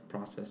be able to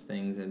process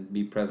things and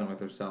be present with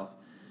herself.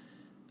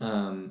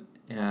 And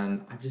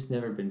I've just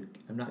never been,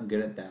 I'm not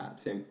good at that.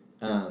 Same.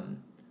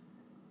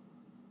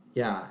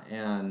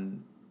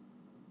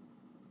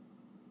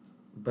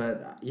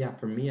 But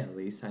for me at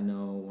least, I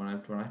know when I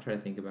try to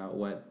think about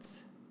what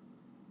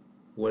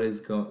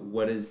is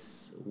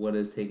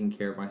taking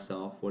care of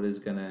myself, what is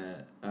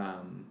gonna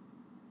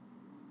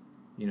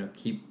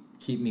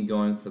keep me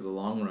going for the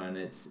long run.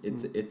 It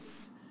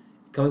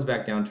comes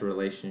back down to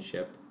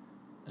relationships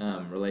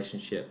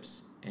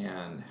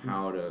and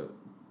how to.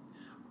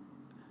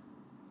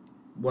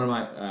 One of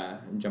my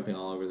I'm jumping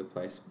all over the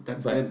place.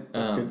 That's good.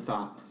 That's good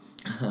thought.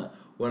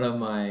 One of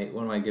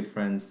my good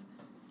friends,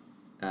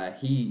 what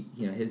he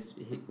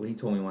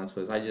told me once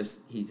was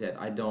he said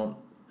I don't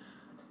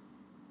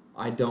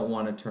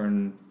want to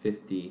turn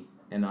 50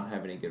 and not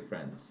have any good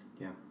friends.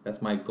 Yeah.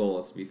 That's my goal,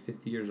 is to be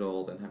 50 years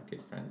old and have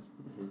good friends.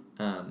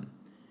 Mm-hmm.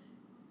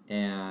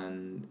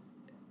 And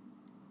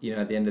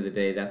at the end of the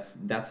day,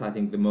 that's I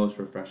think the most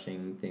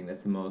refreshing thing.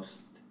 That's the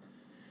most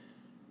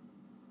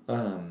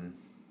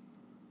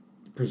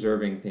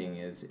preserving thing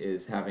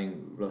is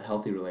having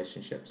healthy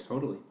relationships.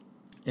 Totally.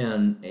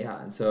 And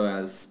so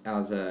as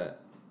a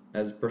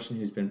person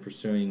who's been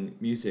pursuing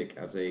music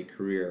as a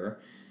career,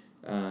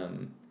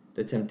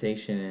 the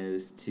temptation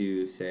is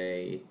to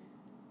say,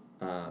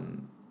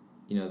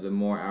 the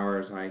more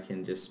hours I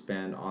can just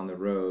spend on the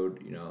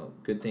road,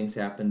 good things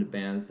happen to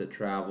bands that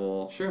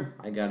travel. Sure.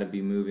 I got to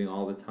be moving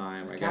all the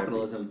time. It's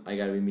capitalism. I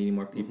got to be meeting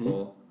more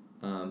people.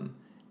 Mm-hmm.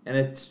 And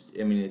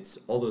it's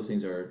all those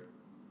things are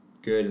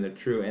good and they're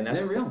true, and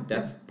they're real.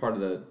 That's part of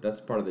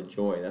the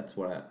joy. That's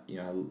what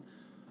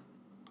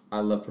I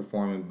love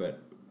performing,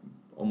 but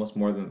almost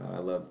more than that, I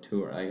love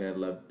tour. I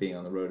love being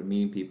on the road and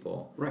meeting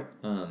people. Right.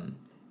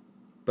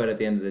 But at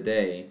the end of the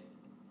day,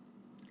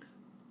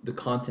 the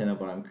content of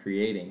what I'm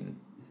creating,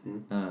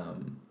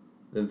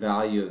 the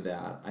value of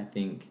that, I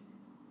think,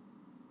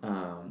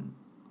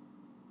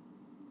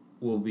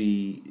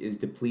 is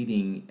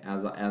depleting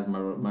as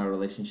my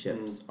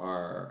relationships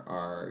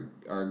are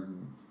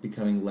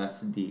becoming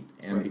less deep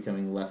and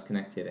becoming less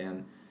connected,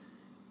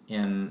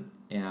 and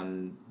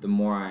the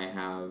more I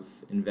have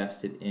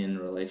invested in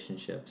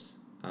relationships,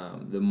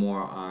 the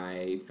more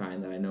I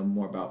find that I know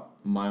more about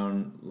my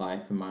own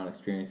life and my own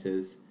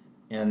experiences,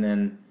 and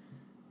then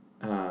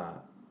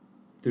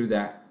through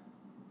that,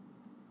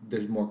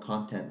 there's more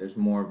content, there's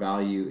more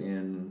value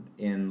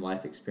in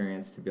life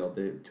experience to be able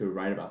to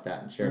write about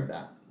that and share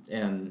that.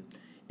 And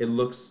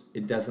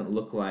it doesn't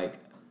look like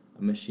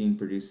a machine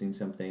producing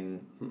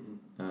something,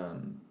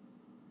 and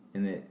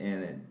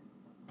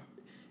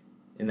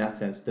in that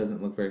sense,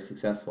 doesn't look very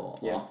successful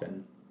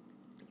often.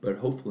 But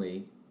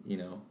hopefully,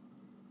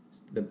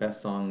 the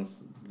best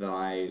songs that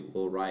I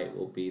will write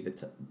will be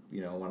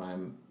when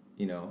I'm,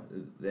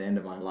 the end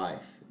of my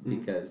life,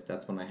 because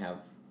that's when I have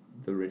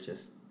the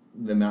richest,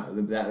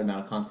 that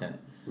amount of content.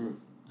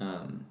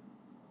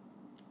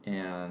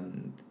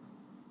 And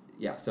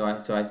yeah, so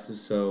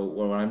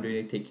what I'm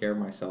doing to take care of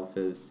myself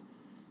is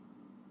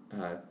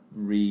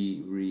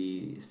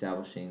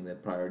re-establishing the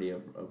priority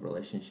of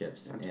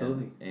relationships.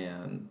 Absolutely.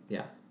 And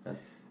yeah,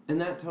 that's... And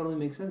that totally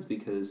makes sense,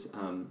 because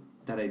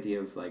that idea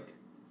of like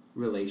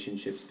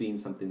relationships being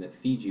something that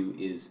feed you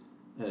is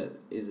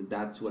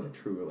that's what a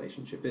true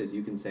relationship is.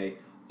 You can say,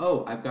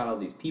 oh, I've got all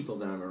these people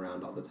that I'm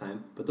around all the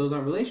time, but those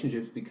aren't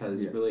relationships,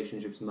 because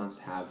relationships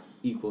must have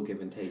equal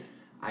give and take.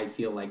 I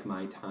feel like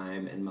my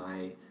time and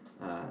my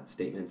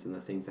statements and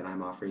the things that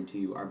I'm offering to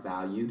you are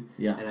valued,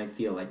 and I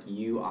feel like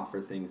you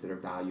offer things that are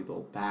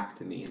valuable back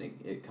to me, and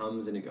it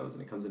comes and it goes,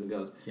 and it comes and it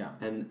goes.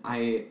 And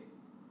I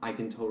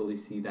can totally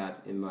see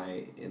that in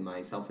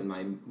myself, in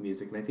my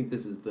music, and I think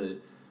this is the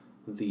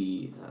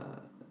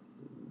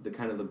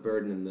kind of the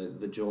burden and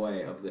the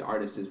joy of the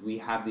artist, is we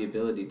have the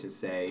ability to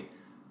say,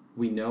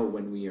 we know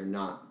when we are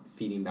not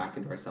feeding back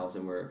into ourselves,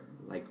 and we're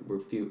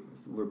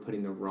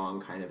putting the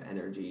wrong kind of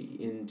energy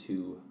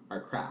into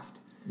our craft.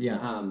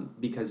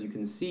 Because you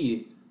can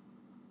see,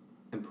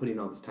 I'm putting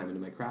all this time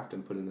into my craft,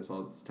 I'm putting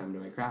all this time into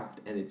my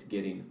craft, and it's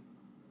getting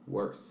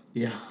worse.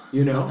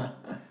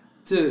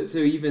 So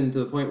even to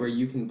the point where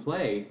you can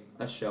play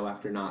a show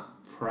after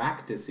not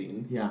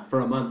practicing for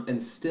a month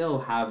and still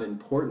have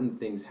important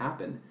things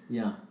happen.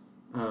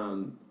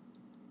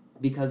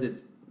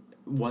 Because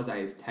was I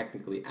as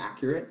technically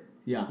accurate?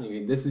 I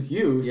mean, this is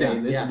you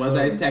saying this. Was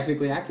I as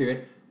technically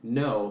accurate?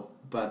 No,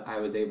 but I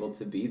was able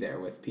to be there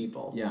with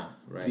people.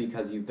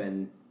 Because you've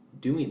been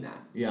doing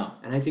that.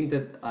 And I think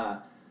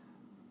that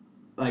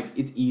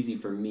it's easy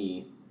for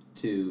me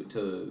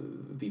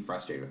to be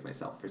frustrated with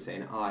myself for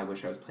saying, oh, I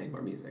wish I was playing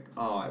more music.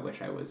 Oh, I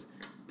wish I was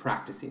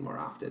practicing more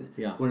often.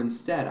 When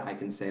instead I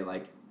can say,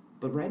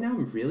 but right now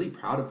I'm really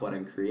proud of what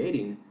I'm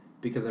creating,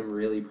 because I'm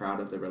really proud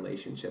of the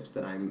relationships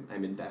that I'm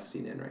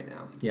investing in right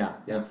now.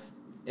 That's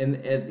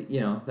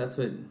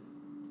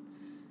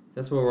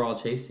what we're all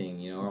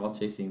chasing. We're all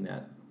chasing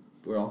that.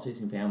 We're all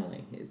chasing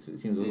family. It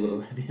seems a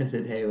little at the end of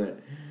the day, but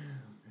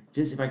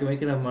just if I can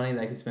make enough money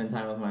that I can spend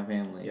time with my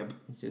family.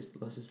 Let's just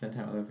spend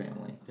time with our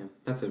family.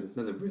 That's a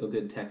real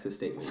good Texas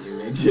statement you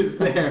made just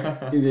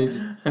there.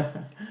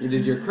 You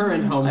did your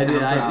current hometown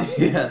proud.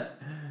 Yes,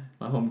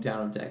 my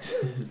hometown of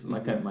Texas.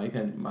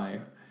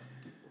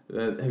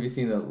 Have you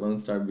seen the Lone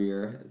Star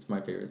beer? It's my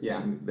favorite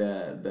thing.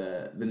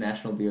 The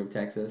national beer of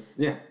Texas.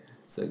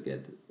 So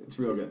good. It's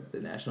real good. The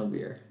national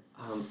beer.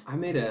 I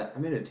made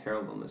a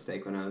terrible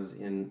mistake when I was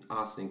in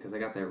Austin, because I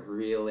got there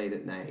real late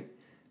at night,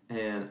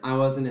 and I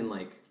wasn't in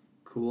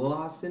cool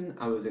Austin.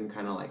 I was in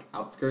kind of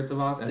outskirts of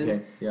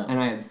Austin. And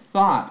I had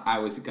thought I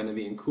was going to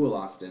be in cool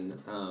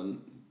Austin,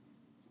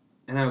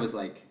 and I was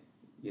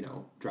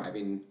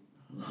driving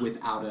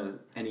without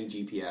any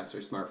GPS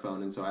or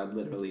smartphone, and so I'd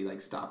literally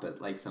stop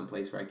at some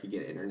place where I could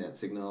get internet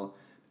signal,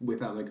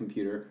 whip out my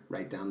computer,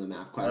 write down the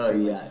MapQuest,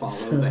 and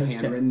follow the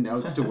handwritten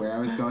notes to where I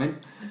was going.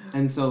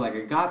 And so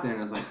I got there and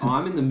I was like, oh,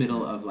 I'm in the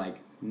middle of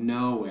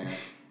nowhere.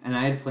 And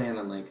I had planned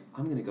on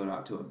I'm gonna go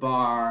out to a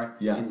bar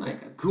in a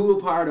cool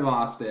part of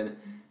Austin.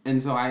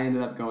 And so I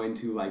ended up going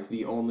to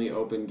the only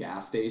open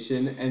gas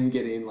station and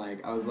getting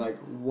I was like,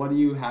 what do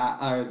you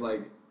have? I was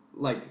like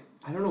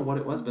I don't know what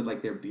it was,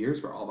 but their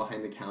beers were all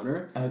behind the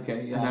counter.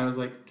 And I was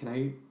like, can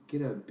I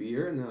get a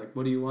beer? And they're like,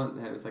 what do you want?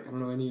 And I was like, I don't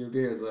know any of your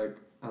beers.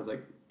 I was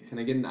like, can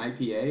I get an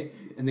IPA?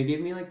 And they gave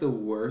me the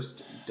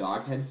worst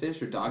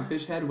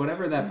dogfish head,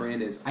 whatever that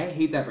brand is. I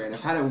hate that brand.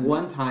 I've had it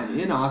one time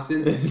in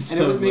Austin, and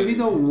it was maybe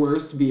the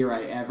worst beer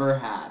I ever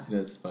had.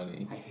 That's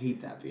funny. I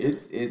hate that beer.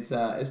 It's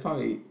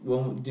probably,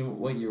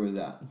 what year was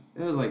that?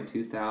 It was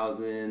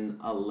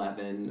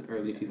 2011,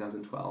 early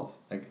 2012.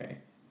 Okay.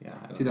 Yeah.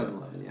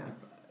 2011.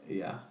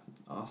 Yeah.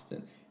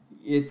 Austin.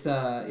 It's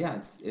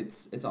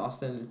it's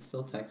Austin. It's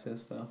still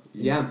Texas though.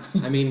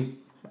 I mean,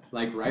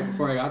 right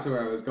before I got to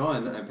where I was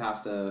going, I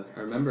passed I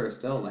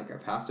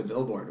passed a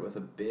billboard with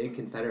a big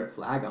Confederate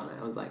flag on it.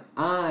 I was like,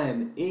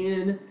 I'm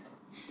in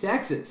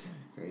Texas.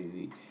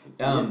 Crazy.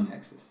 In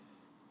Texas.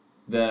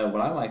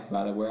 What I like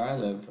about it, where I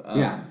live,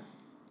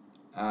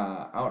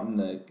 out in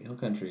the hill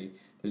country,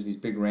 there's these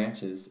big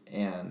ranches,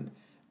 and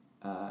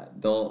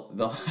they'll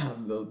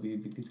be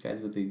these guys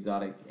with the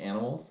exotic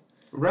animals.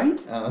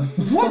 Right?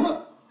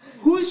 What?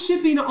 Who's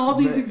shipping all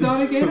these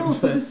exotic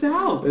animals to the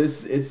south?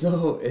 It's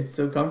so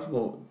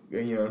comfortable,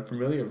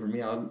 familiar for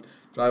me. I'll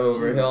drive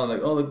over a hill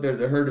and look,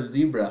 there's a herd of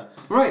zebra.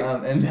 Right.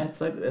 And that's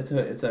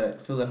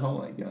feels at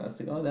home, that's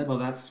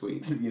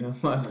sweet.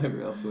 That's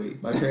real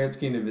sweet. My parents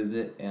came to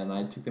visit, and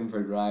I took them for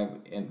a drive,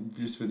 and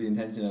just for the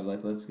intention of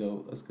let's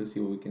go see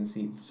what we can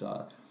see.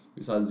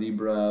 We saw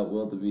zebra,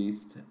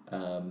 wildebeest.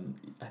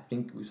 I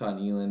think we saw an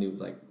eland. It was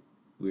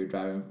we were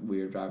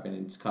driving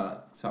and just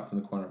stopped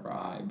from the corner of our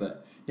eye.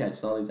 But yeah,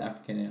 just all these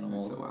African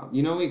animals. That's so wild.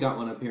 You know we got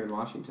one up here in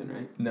Washington,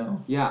 right?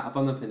 No. Yeah, up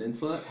on the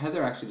peninsula.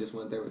 Heather actually just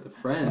went there with a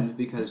friend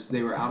because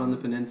they were out on the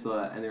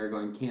peninsula and they were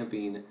going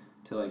camping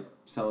to like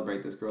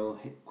celebrate this girl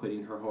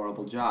quitting her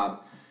horrible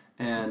job.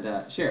 And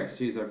Cher,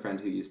 she's our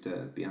friend who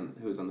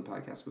was on the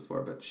podcast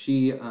before, but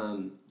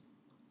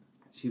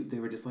they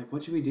were just like,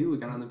 what should we do? We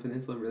got on the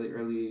peninsula really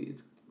early.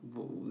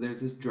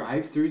 There's this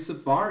drive-through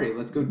safari.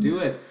 Let's go do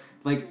it.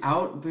 Like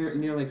out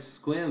near like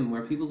Squim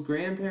where people's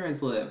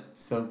grandparents live.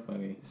 So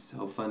funny.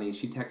 So funny.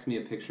 She texted me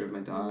a picture of my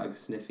dog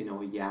sniffing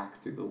a yak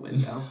through the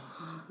window.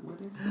 What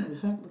is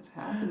this? What's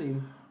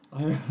happening?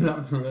 I'm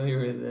not familiar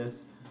with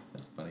this.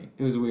 That's funny.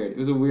 It was weird. It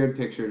was a weird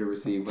picture to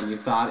receive when you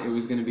thought it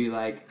was going to be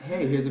like,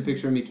 hey, here's a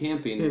picture of me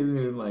camping.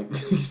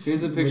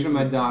 Here's a picture of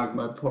my dog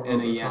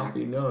and a yak.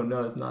 Coffee.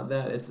 No, it's not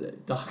that. It's a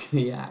dog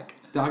and a yak.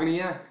 Dog and a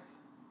yak.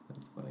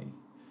 That's funny.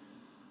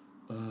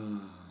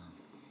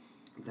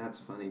 That's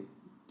funny.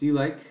 Do you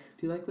like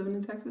living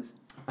in Texas?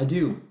 I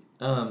do.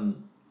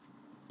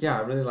 Yeah,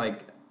 I really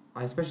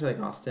I especially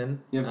like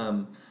Austin.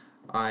 Yeah.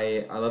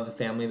 I love the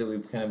family that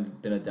we've kind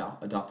of been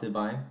adopted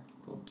by.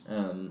 Cool.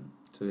 So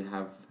we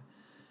have,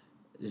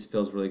 it just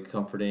feels really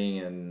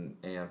comforting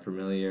and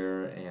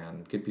familiar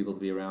and good people to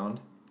be around.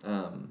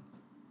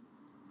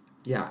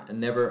 Yeah, I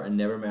never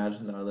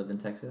imagined that I lived in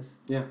Texas.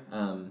 Yeah.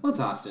 Well, it's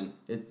Austin.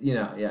 It's,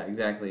 yeah,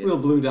 exactly.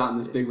 Little blue dot in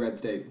this big red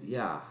state.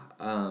 Yeah.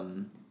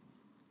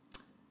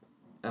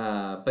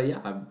 But yeah,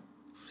 I'm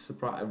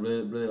surprised. I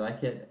really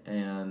like it,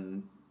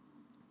 and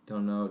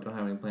don't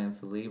have any plans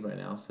to leave right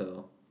now.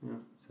 So yeah.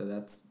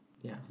 So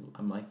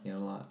I'm liking it a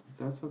lot.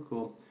 That's so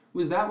cool.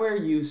 Was that where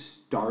you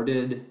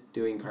started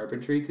doing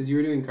carpentry? Because you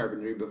were doing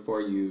carpentry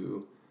before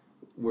you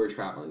were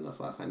traveling this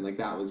last time. Like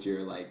that was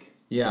your like.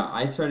 Yeah,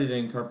 I started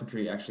doing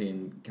carpentry actually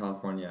in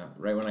California.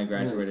 Right when I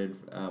graduated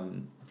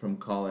from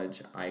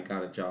college, I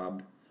got a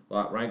job.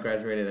 Well, when I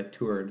graduated, I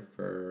toured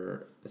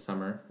for the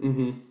summer.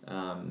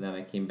 Mm-hmm. Then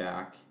I came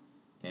back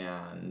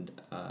and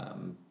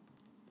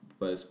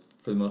was,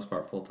 for the most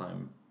part,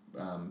 full-time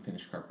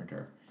finished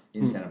carpenter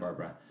in Santa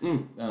Barbara.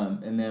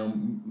 And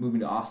then moving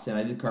to Austin,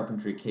 I did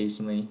carpentry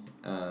occasionally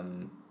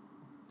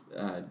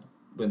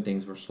when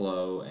things were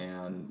slow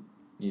and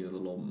needed a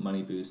little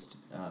money boost.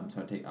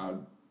 So I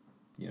would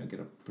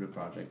put a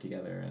project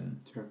together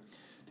and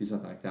do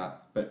something like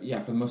that. But yeah,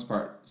 for the most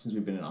part, since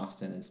we've been in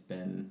Austin, it's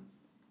been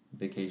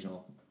the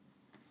occasional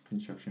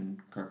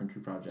construction carpentry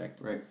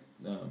project. Right.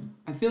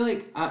 I feel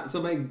like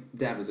so my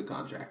dad was a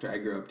contractor. I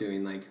grew up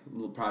doing like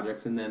little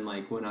projects, and then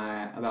like when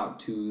about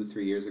 2-3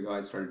 years ago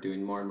I started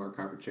doing more and more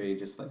carpentry,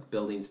 just like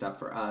building stuff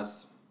for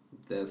us.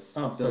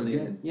 So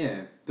good.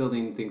 Yeah,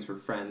 building things for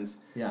friends.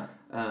 Yeah.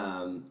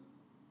 And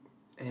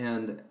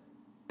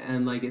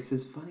like it's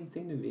this funny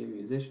thing to be a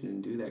musician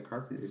and do that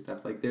carpentry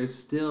stuff. Like there's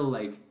still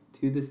like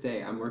to this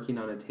day I'm working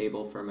on a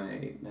table for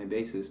my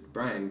bassist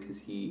Brian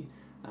because he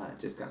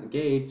just got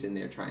engaged and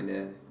they're trying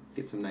to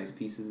get some nice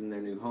pieces in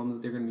their new home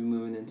that they're going to be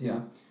moving into.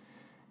 Yeah.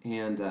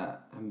 And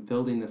I'm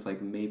building this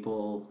like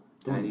maple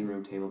dining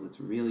room table that's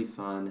really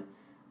fun.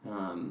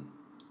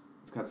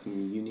 It's got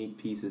some unique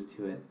pieces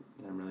to it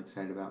that I'm really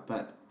excited about.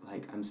 But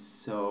like I'm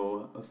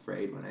so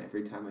afraid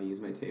every time I use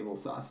my table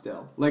saw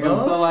still. Like I'm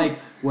so like,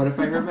 what if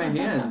I hurt my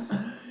hands?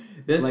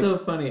 That's like, so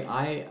funny.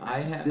 I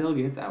still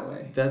get that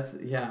way.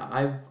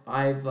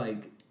 I've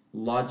like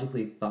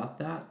logically thought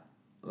that.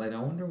 Like I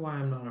wonder why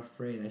I'm not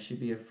afraid. I should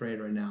be afraid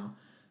right now.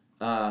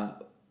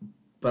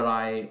 But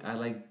I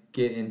like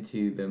get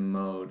into the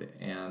mode,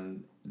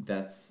 and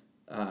that's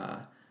I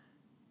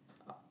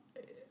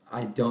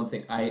don't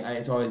think I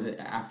it's always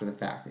after the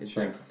fact. It's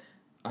like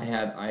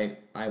I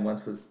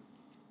once was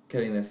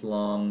cutting this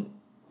long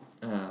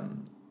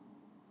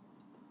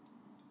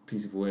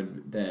piece of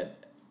wood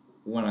that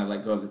when I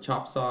let go of the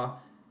chop saw,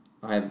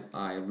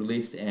 I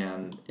released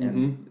and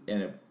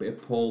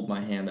it pulled my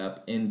hand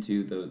up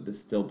into the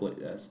steel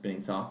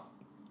spinning saw,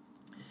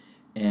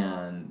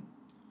 and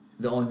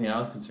the only thing I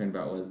was concerned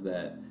about was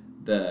that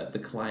the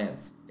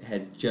clients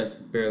had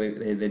just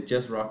they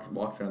just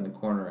walked around the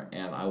corner,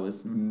 and I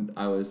was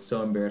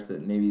so embarrassed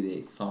that maybe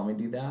they saw me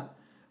do that.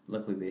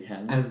 Luckily they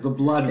hadn't. As the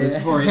blood was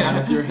pouring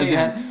out of your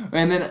hand.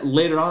 And then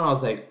later on I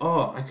was like,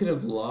 oh, I could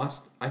have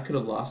lost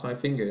my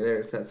finger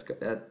there. So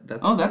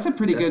that's a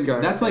pretty good.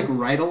 That's like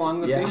right along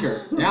the finger.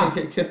 Yeah.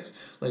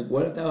 Like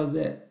what if that was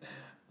it?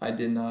 I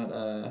did not.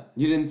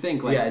 You didn't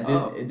think like.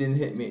 Yeah, it didn't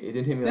hit me. It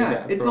didn't hit me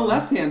like that. It's the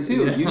left hand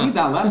too. Yeah. You need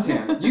that left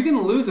hand. You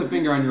can lose a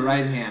finger on your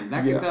right hand.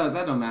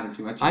 That don't matter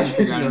too much. You can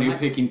figure out a new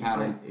picking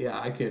pattern.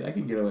 I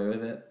could get away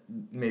with it.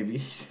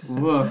 Maybe.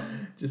 Woof.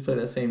 Just play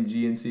that same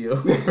G and C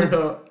over and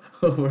over.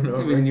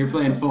 When you're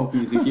playing folk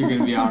music, you're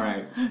gonna be all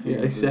right. Yeah,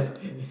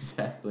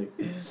 exactly.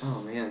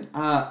 Oh man.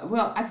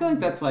 Well, I feel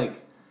like that's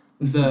like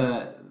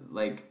the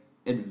like.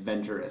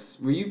 Adventurous.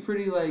 Were you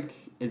pretty like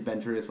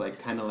adventurous, like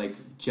kind of like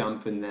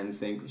jump and then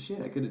think, shit,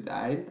 I could have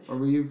died? Or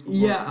were you?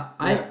 Yeah,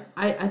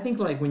 I think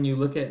like when you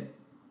look at,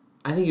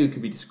 I think it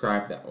could be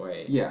described that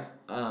way. Yeah.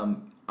 I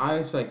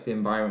always feel like the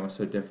environment was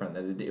so different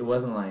that it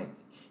wasn't like,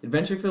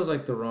 adventure feels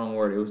like the wrong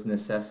word. It was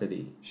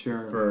necessity.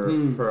 Sure.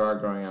 For our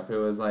growing up. It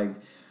was like,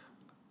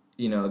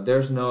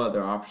 there's no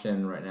other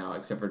option right now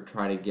except for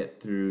try to get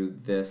through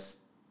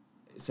this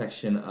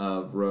section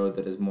of road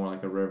that is more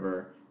like a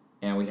river,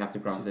 and we have to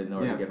cross it in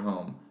order to get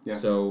home. Yeah.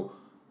 So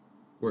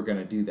we're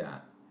gonna do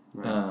that.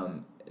 Right.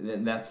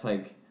 That's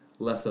like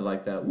less of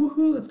like the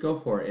woohoo, let's go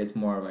for it. It's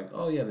more like,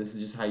 oh yeah, this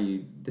is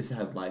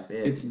how life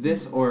is. It's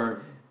this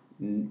or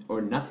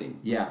nothing.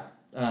 Yeah.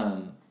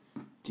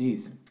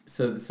 Jeez.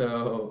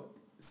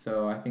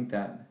 So I think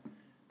that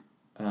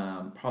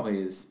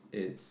probably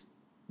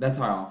that's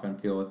how I often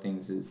feel with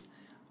things is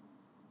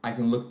I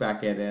can look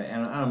back at it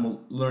and I'm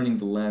learning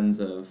the lens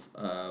of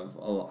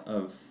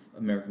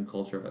American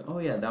culture of like, oh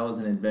yeah, that was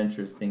an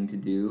adventurous thing to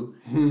do.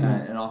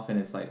 And often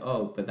it's like,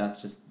 oh, but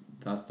that's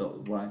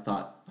what I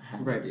thought I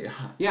had to do.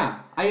 Yeah.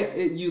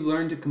 You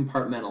learn to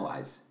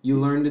compartmentalize. You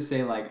learn to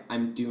say like,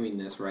 I'm doing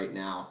this right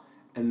now,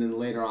 and then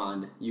later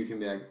on you can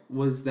be like,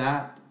 was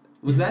that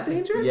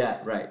dangerous? Yeah,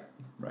 right.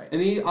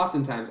 And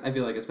oftentimes I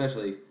feel like,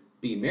 especially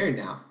being married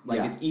now,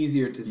 like it's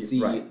easier to see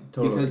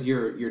totally. Because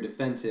you're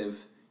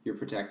defensive, you're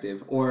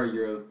protective, or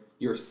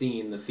you're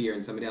seeing the fear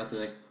in somebody else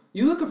and like,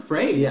 you look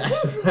afraid. Yeah,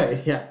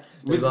 right, yeah.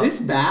 Was this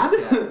bad?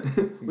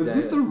 Yeah, Was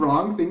this the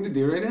wrong thing to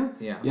do right now?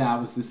 Yeah. Yeah, it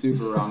was the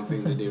super wrong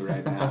thing to do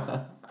right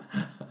now.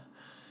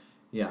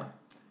 Yeah.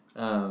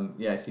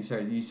 So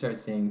you start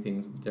seeing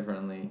things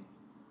differently,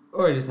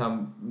 or just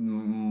how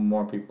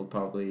more people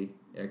probably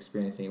are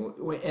experiencing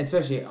it. And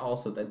especially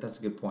also, that's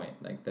a good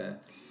point. Like the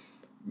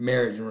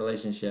marriage and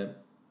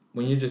relationship,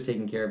 when you're just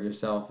taking care of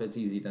yourself, it's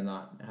easy to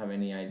not have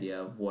any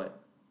idea of what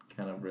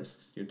kind of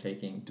risks you're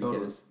taking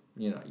because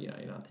you're not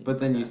taking. But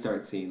then you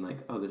start seeing like,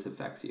 oh, this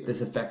affects you.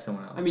 This affects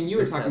someone else. I mean, you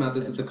were talking about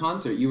this at the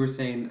concert. You were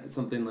saying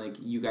something like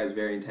you guys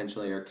very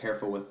intentionally are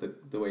careful with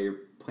the way you're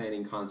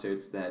planning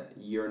concerts, that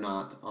you're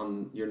not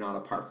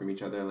apart from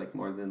each other like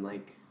more than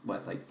like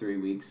 3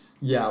 weeks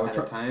at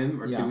a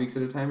time or 2 weeks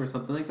at a time or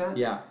something like that.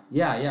 Yeah.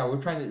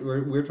 We're trying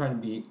to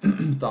be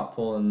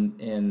thoughtful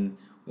and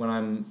when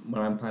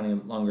I'm planning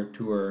a longer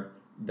tour,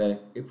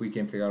 that if we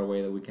can figure out a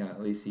way that we can at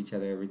least see each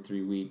other every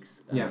 3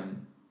 weeks.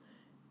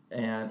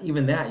 And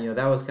even that,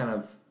 that was kind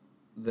of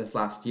this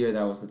last year,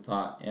 that was the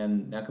thought.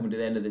 And now coming to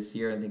the end of this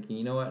year and thinking,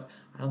 you know what,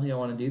 I don't think I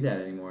want to do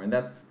that anymore. And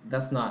that's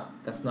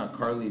not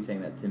Carly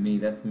saying that to me.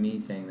 That's me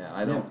saying that.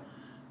 I don't.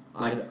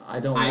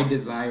 I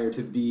desire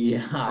to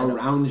be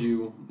around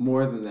you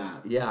more than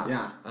that. Yeah.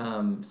 Yeah.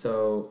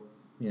 So,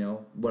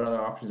 what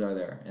other options are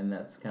there? And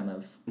that's kind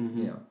of,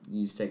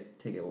 you just take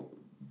it.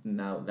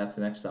 Now that's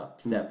the next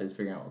step is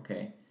figuring out,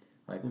 okay,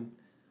 like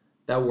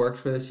that worked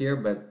for this year,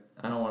 but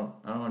I don't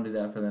want to do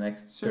that for the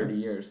next 30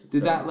 years.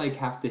 Did that like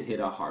have to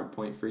hit a hard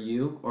point for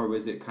you, or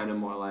was it kind of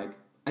more like,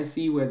 I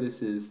see where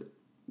this is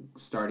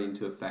starting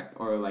to affect,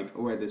 or like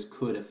where this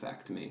could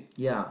affect me?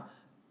 Yeah,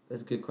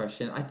 that's a good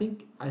question. I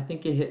think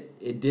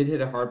it did hit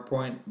a hard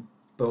point,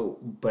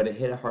 but it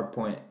hit a hard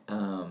point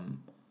kind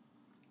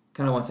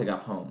of once I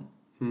got home,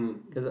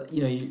 because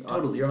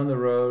you're on the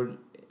road,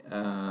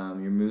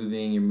 you're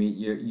moving,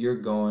 you're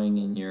going,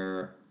 and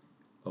you're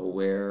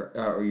aware,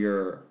 or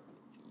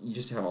you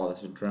just have all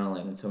this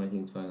adrenaline and so many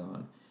things going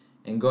on,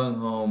 and going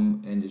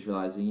home and just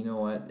realizing, you know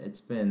what,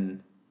 it's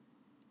been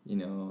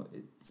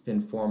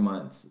 4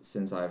 months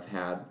since I've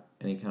had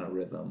any kind of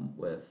rhythm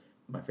with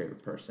my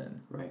favorite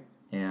person. Right.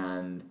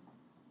 And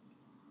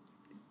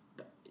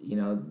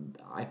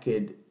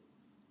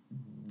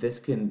this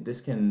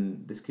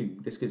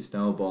could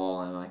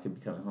snowball, and I could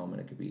be coming home and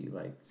it could be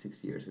like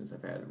 6 years since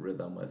I've had a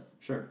rhythm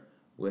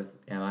with,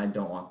 and I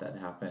don't want that to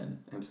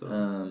happen.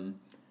 Absolutely.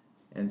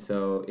 And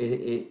so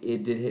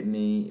it did hit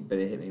me, but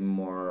it hit me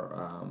more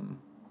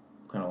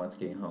kind of once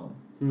getting home,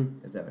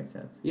 if that makes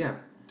sense. Yeah.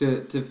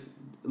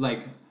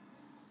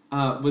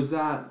 Was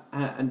that,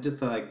 and just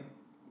to like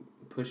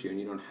push you, and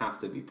you don't have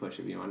to be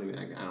pushy if you want to be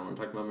like, I don't want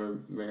to talk about my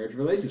marriage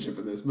relationship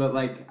in this, but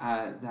like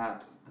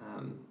that,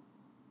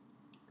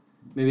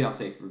 maybe I'll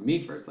say for me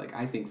first, like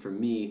I think for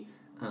me,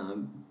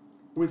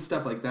 with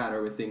stuff like that,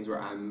 or with things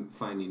where I'm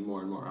finding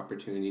more and more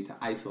opportunity to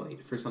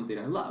isolate for something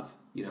I love,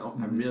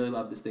 I really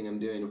love this thing I'm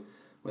doing,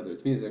 whether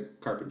it's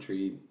music,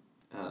 carpentry,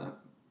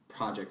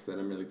 projects that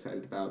I'm really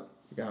excited about.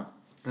 Yeah.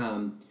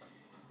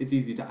 It's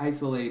easy to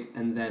isolate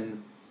and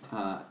then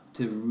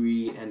to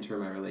re-enter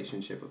my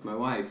relationship with my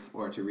wife,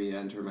 or to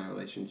re-enter my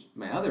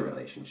other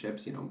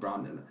relationships,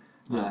 broaden it.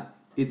 Yeah.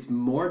 It's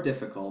more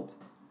difficult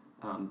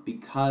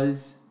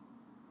because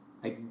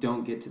I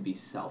don't get to be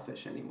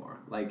selfish anymore.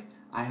 Like,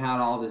 I had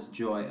all this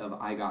joy of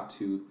I got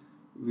to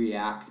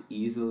react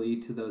easily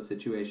to those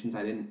situations.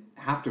 I didn't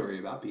have to worry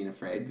about being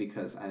afraid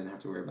because I didn't have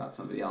to worry about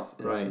somebody else.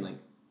 And I'm like,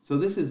 so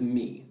this is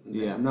me.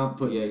 I'm not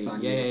putting this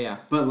on you. Yeah.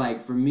 But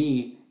like for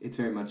me, it's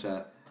very much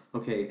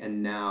okay,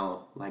 and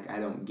now like I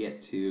don't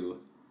get to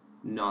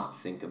not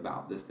think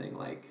about this thing.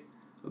 Like,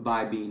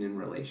 by being in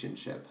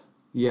relationship,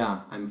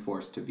 I'm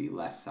forced to be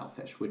less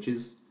selfish, which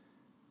is,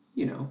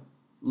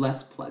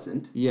 less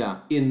pleasant. Yeah.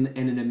 In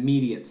an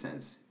immediate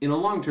sense. In a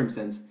long-term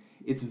sense,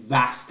 it's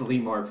vastly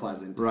more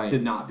pleasant Right. to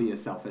not be a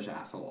selfish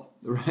asshole.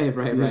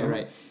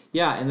 Right.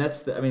 Yeah, and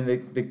that's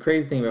the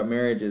crazy thing about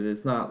marriage is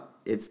it's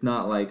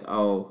not like,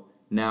 oh,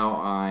 now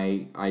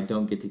I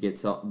don't get to be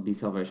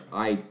selfish.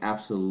 I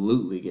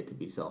absolutely get to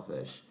be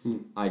selfish.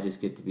 I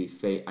just get to be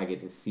I get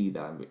to see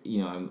that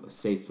I'm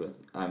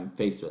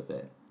faced with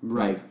it.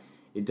 Right. Like,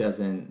 it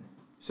doesn't.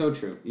 So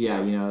true.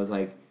 Yeah, it's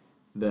like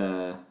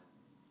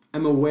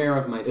I'm aware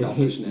of my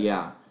selfishness.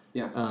 Yeah.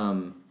 Yeah.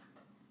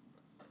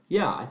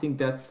 Yeah, I think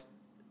that's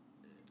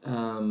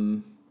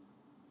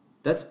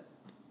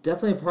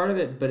definitely a part of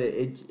it, but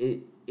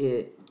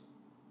it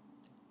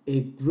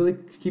really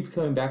keeps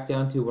coming back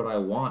down to what I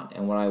want,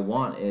 and what I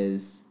want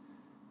is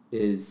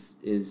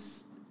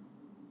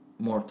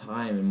more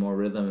time and more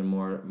rhythm and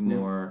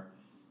more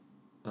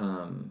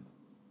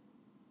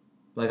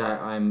like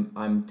I'm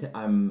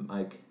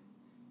like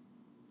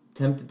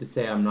tempted to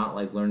say I'm not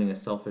like learning a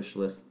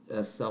selfishness,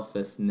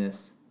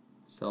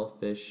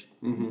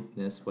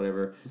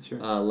 whatever, Sure.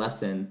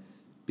 Lesson,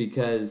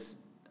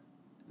 because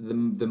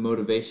the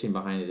motivation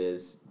behind it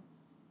is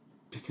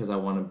because I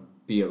want to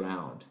be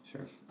around.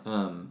 Sure.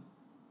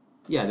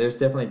 Yeah, there's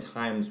definitely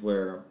times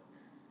where,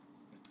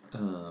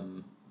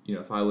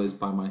 if I was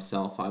by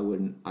myself, I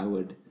would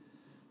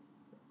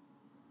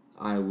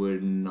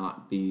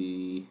not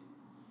be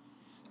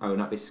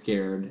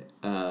scared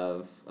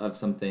of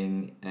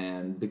something,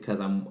 and because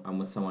I'm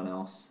with someone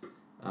else,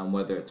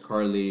 whether it's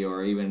Carly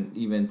or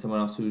even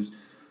someone else who's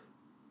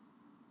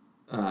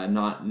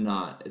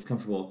not as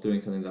comfortable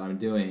doing something that I'm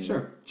doing.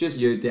 Sure. Just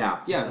you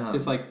adapt. Yeah,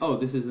 just like, oh,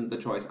 this isn't the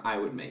choice I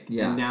would make.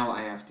 Yeah. And now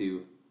I have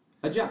to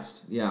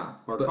adjust. Yeah.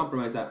 Or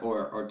compromise that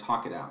or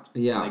talk it out.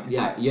 Yeah. Like, You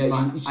I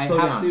slow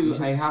have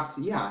down. I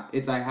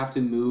have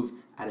to move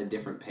at a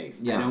different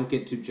pace. Yeah. I don't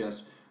get to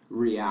just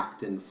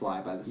react and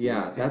fly by the seat of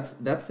my pants.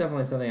 That's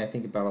definitely something I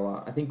think about a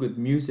lot. I think with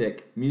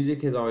music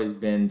has always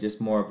been just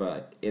more of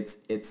a it's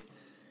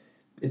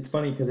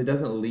funny because it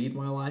doesn't lead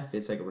my life.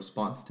 It's like a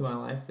response to my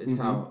life. Is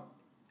how.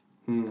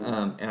 And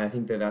I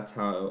think that's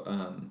how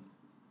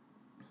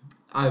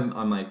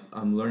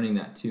I'm learning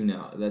that too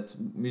now. That's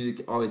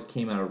music always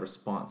came out of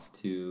response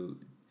to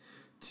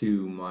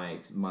my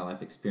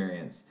life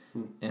experience,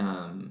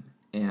 and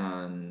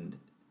and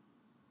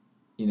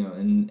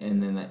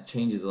then that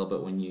changes a little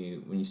bit when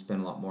you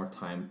spend a lot more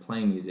time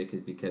playing music, is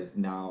because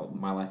now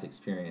my life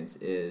experience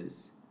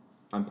is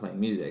I'm playing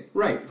music.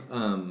 Right.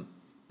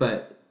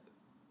 But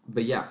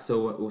yeah.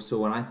 So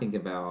when I think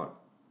about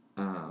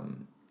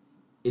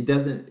it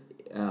doesn't.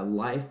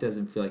 Life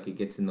doesn't feel like it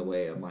gets in the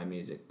way of my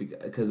music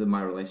because of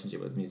my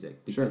relationship with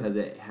music. Because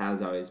It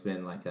has always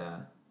been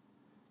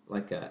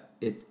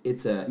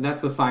it's a. And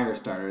that's the fire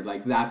starter.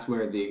 Like that's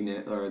where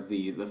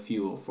the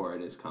fuel for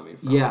it is coming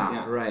from.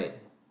 Yeah. Right.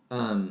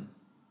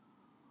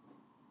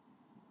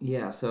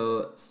 Yeah.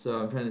 So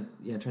I'm trying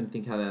to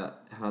think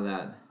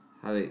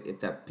if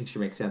that picture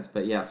makes sense.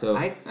 But yeah. So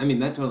I mean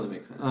that totally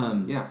makes sense.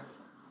 Yeah.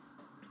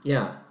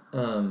 Yeah.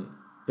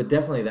 But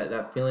definitely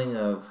that feeling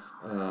of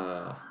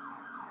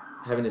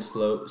having to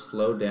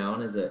slow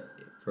down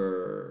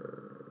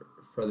for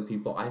other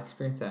people. I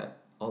experience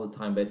that all the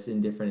time, but it's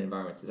in different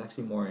environments. It's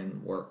actually more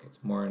in work.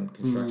 It's more in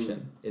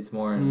construction. It's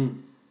more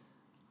in.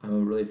 I'm a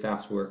really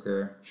fast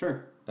worker.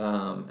 Sure.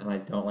 And I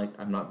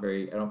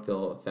don't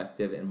feel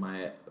effective in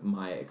my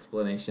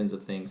explanations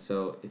of things.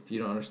 So if you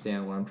don't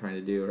understand what I'm trying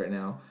to do right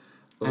now,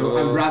 I'd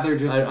rather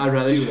just I'd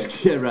rather do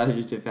just it. I'd rather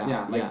just do it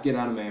fast. Yeah, get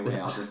out of my way.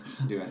 I'll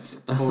just do it.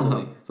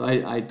 Totally. So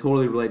I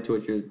totally relate to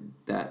what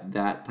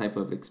that type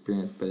of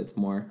experience, but it's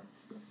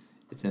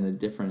in a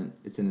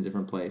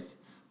different place.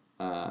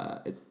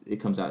 It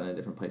comes out in a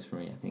different place for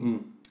me, I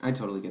think. I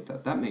totally get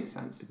that. That makes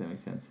sense. If that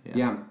makes sense.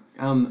 Yeah.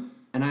 And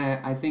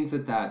I think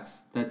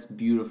that's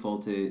beautiful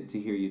to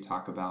hear you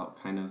talk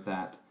about kind of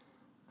that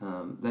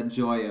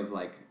joy of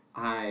like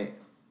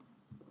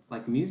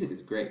music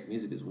is great.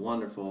 Music is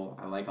wonderful.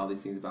 I like all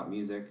these things about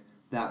music.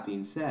 That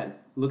being said,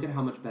 look at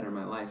how much better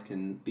my life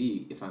can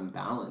be if I'm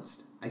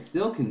balanced. I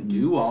still can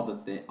do all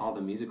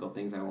the musical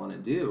things I want to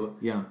do.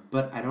 Yeah.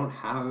 But I don't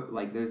have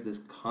there's this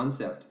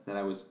concept that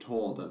I was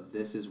told of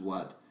this is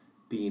what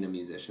being a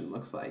musician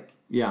looks like.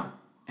 Yeah.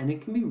 And it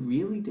can be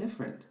really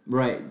different.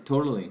 Right,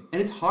 totally. And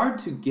it's hard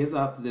to give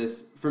up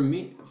this for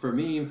me,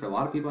 and for a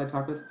lot of people I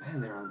talk with.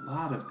 Man, there are a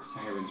lot of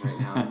sirens right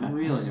now. I'm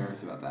really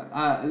nervous about that.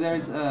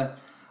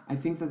 I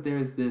think that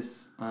there's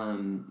this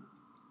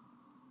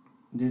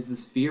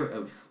fear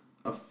of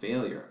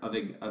failure, of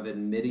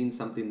admitting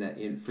something that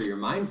for your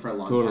mind for a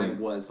long time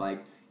was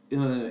like,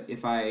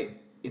 if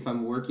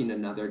I'm working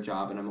another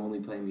job and I'm only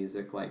playing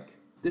music like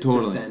this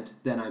percent,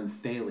 then I'm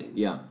failing.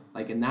 Yeah.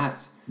 And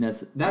that's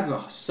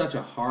such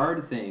a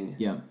hard thing.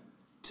 Yeah.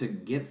 To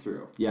get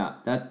through. Yeah,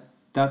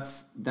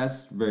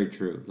 that's very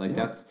true.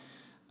 That's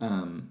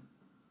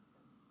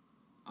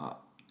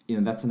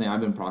that's something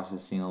I've been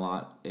processing a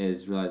lot,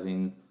 is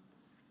realizing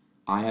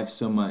I have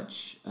so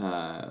much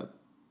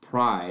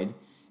pride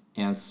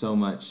and so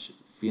much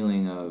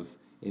feeling of,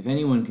 if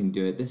anyone can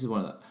do it, this is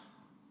one of the.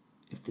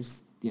 if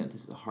this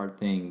is a hard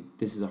thing,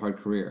 this is a hard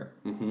career.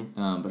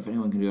 Mm-hmm. But if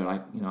anyone can do it, I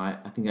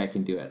think I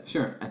can do it.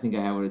 Sure. I think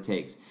I have what it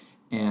takes.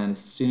 And as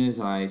soon as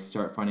I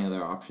start finding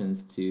other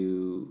options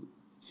to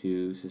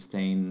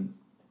sustain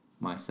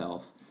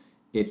myself,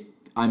 if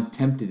I'm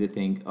tempted to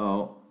think,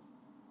 oh,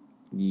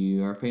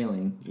 you are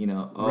failing, you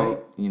know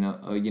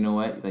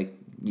what, like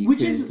you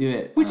couldn't do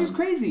it, which is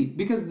crazy,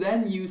 because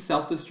then you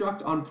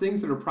self-destruct on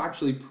things that are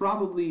actually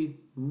probably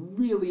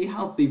really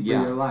healthy for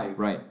your life.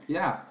 Right.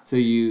 Yeah. So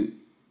you,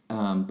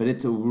 but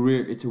it's a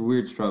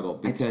weird struggle,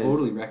 because I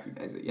totally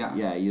recognize it. Yeah.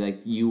 Yeah,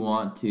 you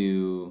want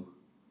to.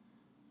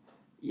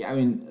 Yeah, I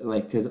mean,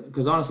 like,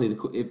 because honestly,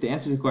 if the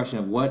answer to the question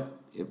of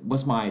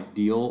what's my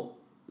ideal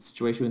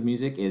situation with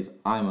music is,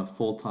 I'm a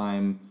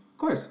full-time, Of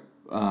course.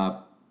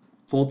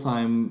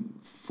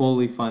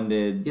 fully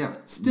funded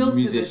Still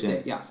musician. to this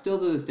day. Yeah, still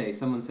to this day,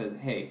 someone says,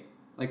 hey,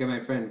 like my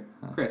friend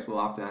Chris will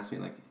often ask me,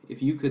 like,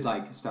 if you could,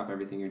 like, stop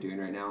everything you're doing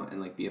right now and,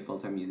 like, be a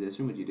full-time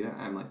musician, would you do it?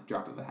 I'm like,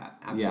 drop of a hat.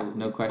 Absolutely. Yeah,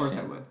 no question. Of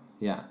course I would.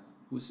 Yeah.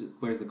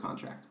 Where's the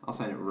contract? I'll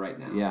sign it right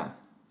now. Yeah.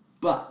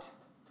 But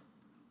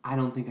I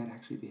don't think I'd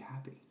actually be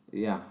happy.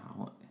 Yeah. I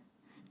wonder.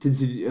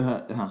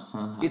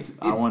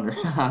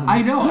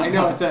 I know.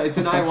 It's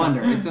an I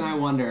wonder. It's an I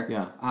wonder.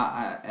 Yeah.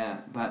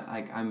 But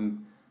like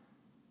I'm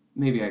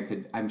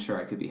sure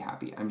I could be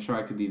happy. I'm sure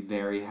I could be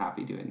very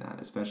happy doing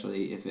that,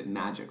 especially if it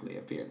magically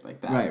appeared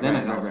like that. Then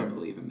I'd also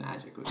believe in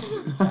magic, which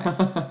is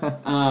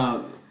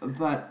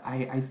but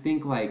I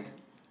think like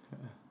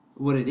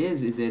what it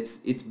is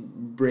it's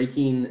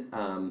breaking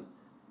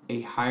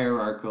a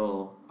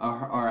hierarchical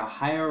or a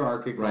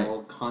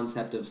hierarchical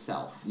concept of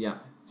self. Yeah.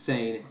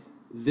 Saying,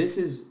 this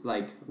is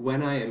like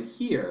when I am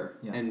here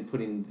Yeah. and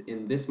putting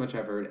in this much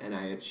effort and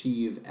I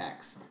achieve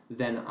X,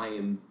 then I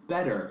am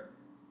better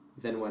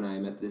than when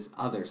I'm at this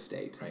other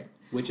state, Right.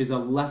 which is a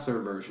lesser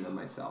version of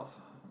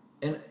myself.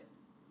 And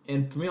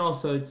for me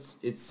also,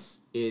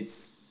 it's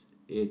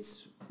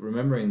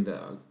remembering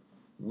that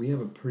we have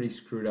a pretty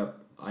screwed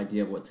up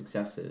idea of what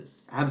success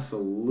is.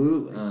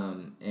 Absolutely.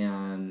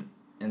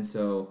 And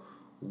so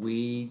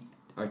we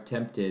are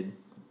tempted.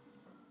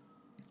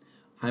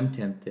 I'm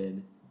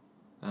tempted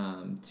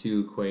to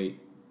equate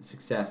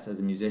success as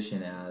a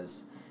musician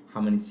as how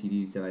many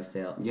CDs did I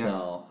sell? Yes.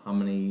 How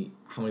many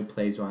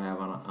plays do I have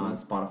on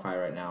Spotify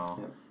right now?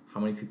 Yep. How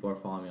many people are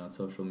following me on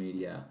social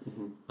media?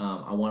 Mm-hmm.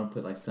 I want to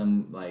put like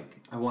some like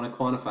I want to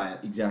quantify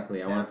it.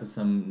 exactly. I want to put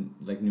some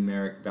like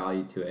numeric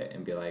value to it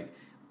and be like,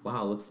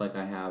 wow, looks like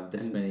I have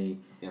this many.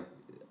 Yeah.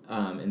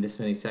 In this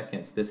many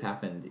seconds, this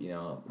happened. You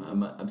know,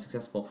 I'm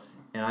successful.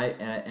 And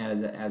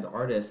as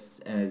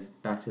artists, and as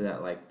back to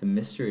that, like the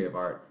mystery of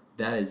art,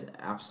 that is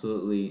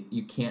absolutely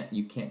you can't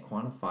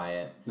quantify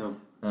it. No.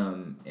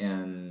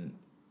 And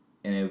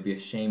it would be a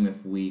shame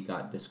if we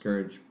got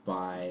discouraged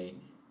by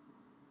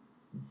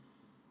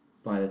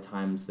the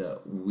times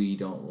that we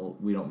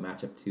don't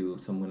match up to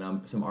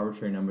some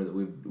arbitrary number that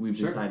we've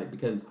Sure. decided,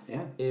 because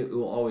it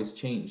will always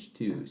change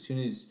too. As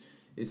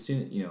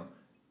soon you know,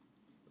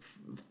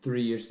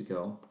 3 years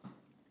ago,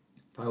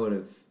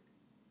 if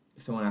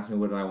someone asked me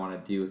what did I want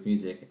to do with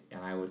music,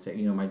 and I would say,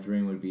 you know, my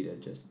dream would be to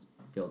just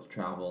be able to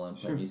travel and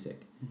play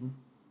music. Mm-hmm.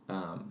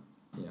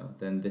 You know,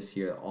 then this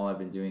year all I've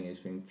been doing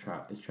is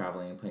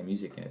traveling and playing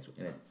music, and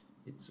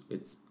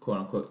it's quote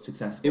unquote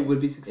successful. It would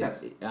be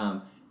success.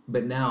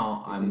 But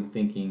now I'm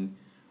thinking,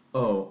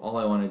 oh, all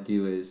I want to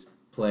do is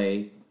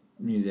play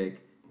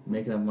music,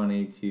 make enough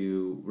money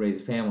to raise a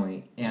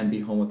family, and be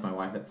home with my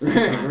wife at the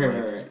same time.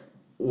 Right.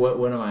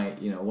 What am I?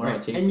 You know, what am I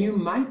chasing? And you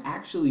might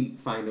actually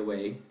find a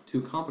way to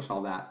accomplish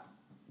all that,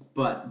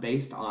 but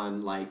based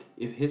on like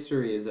if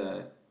history is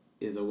a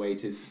way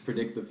to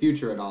predict the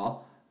future at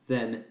all,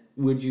 then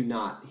would you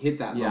not hit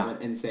that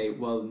moment and say,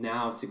 well,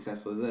 now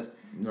successful is this,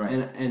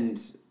 right?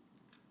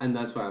 And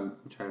that's why I'm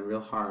trying real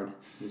hard.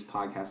 This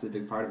podcast is a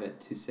big part of it,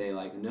 to say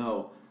like,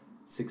 no,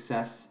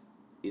 success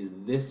is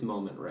this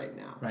moment right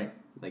now, right?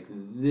 Like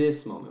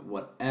this moment,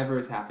 whatever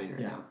is happening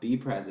right now, be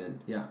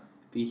present,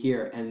 be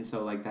here. And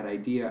so like that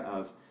idea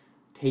of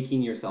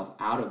taking yourself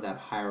out of that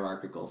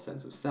hierarchical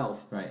sense of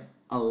self, right,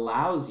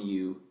 allows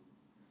you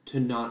to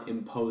not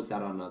impose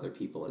that on other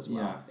people as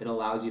well. Yeah. It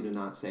allows you to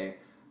not say,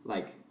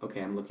 like,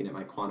 okay, I'm looking at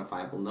my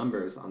quantifiable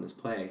numbers on this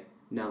play.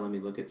 Now let me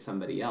look at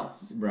somebody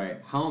else.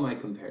 Right. How am I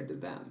compared to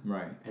them?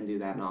 Right. And do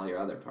that in all your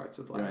other parts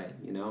of life. Right.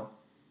 You know?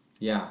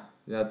 Yeah,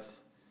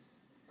 that's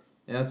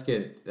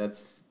good.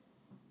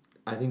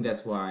 I think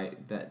that's why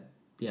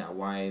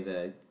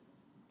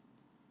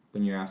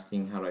when you're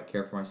asking how do I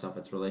care for myself,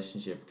 it's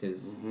relationship,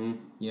 because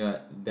you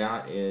know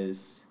that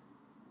is,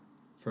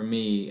 for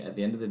me, at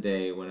the end of the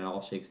day, when it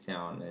all shakes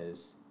down,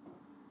 is,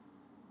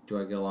 do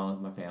I get along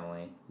with my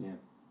family? Yeah.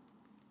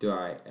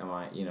 Am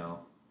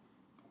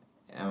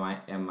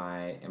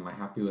I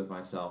happy with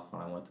myself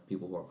when I'm with the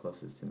people who are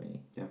closest to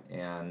me? Yeah.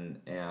 And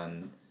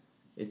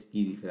it's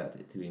easy for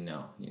that to be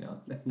no, you know.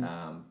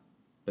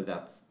 But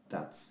that's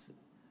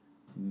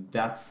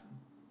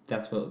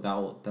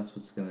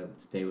what's gonna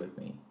stay with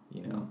me,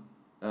 you know.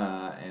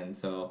 And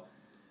so,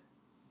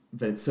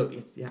 but it's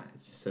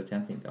just so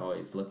tempting to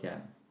always look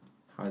at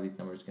how are these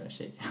numbers going to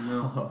shake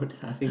No. out?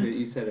 I think that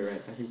you said it right.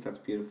 I think that's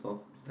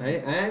beautiful.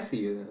 I see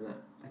you in that.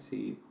 I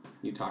see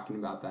you talking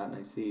about that, and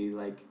I see,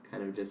 like,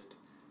 kind of just,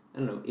 I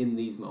don't know, in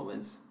these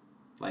moments,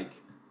 like,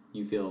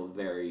 you feel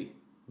very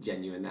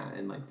genuine that,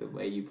 and, like, the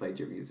way you played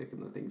your music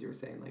and the things you were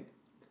saying, like,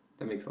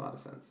 that makes a lot of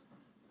sense.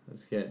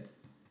 That's good.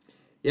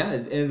 Yeah,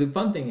 and the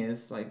fun thing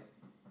is, like,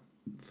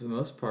 for the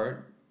most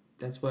part,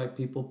 that's why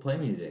people play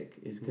music,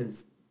 is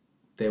because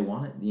they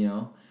want it, you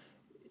know?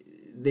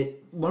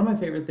 One of my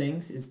favorite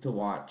things is to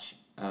watch,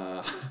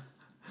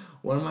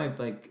 one of my,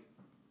 like,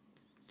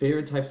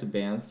 favorite types of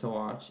bands to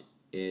watch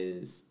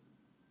is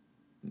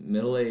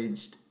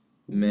middle-aged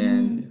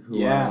men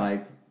who are,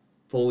 like,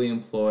 fully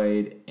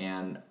employed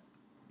and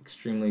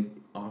extremely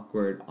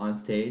awkward on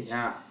stage.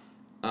 Yeah.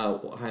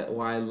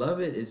 Why I love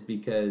it is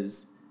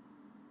because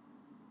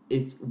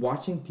it's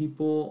watching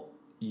people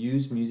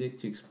use music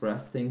to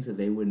express things that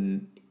they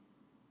would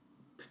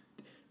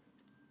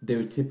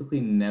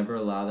typically never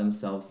allow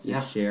themselves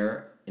to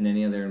share in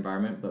any other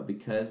environment, but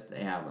because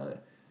they have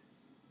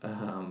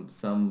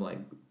some, like,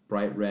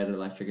 bright red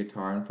electric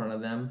guitar in front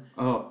of them.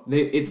 Oh,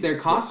 it's their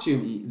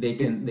costume. They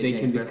can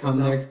become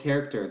their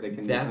character. They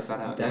can that's put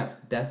that out.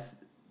 that's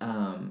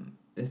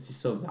it's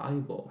just so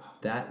valuable.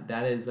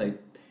 That is,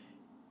 like,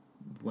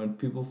 when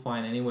people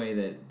find any way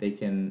that they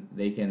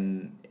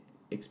can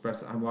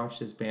express. I watched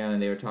this band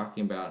and they were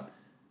talking about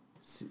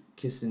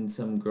kissing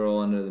some girl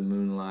under the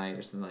moonlight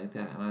or something like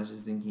that, and I was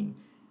just thinking,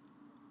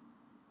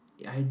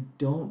 I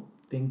don't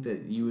think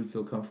that you would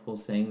feel comfortable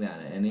saying that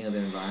in any other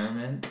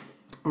environment.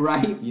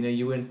 Right. You know,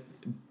 you wouldn't,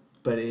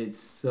 but it's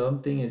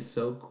something is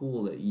so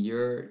cool that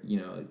you're, you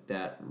know,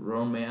 that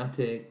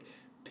romantic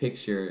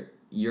picture,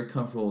 you're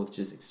comfortable with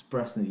just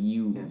expressing that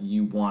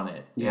you want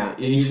it. Yeah,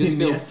 and you just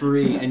feel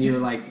free, and you're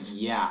like,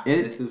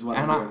 this is what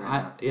I'm doing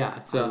right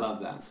now. So I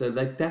love that. So,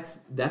 like,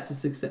 that's a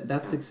success.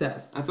 That's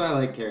success. That's why I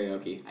like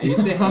karaoke. I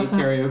used to hate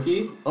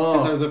karaoke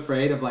because I was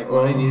afraid of, like,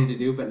 what I needed to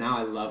do, but now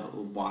I love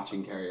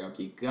watching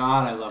karaoke.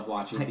 God, I love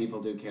watching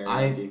people do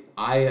karaoke.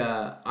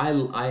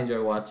 I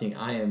enjoy watching.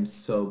 I am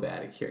so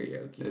bad at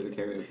karaoke. There's a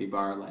karaoke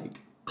bar like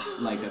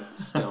a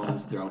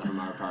stone's throw from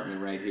our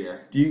apartment right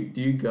here. Do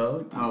you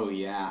go? Oh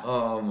yeah.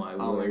 Oh my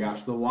word. Oh my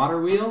gosh, the water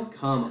wheel?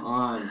 Come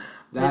on.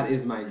 That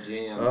is my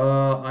jam.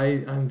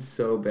 I'm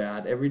so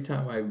bad. Every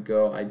time I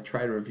go, I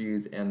try to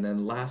refuse, and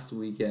then last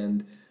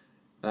weekend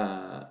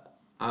I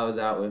was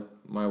out with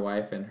my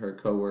wife and her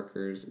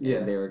coworkers,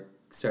 and they were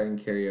starting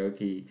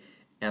karaoke,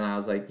 and I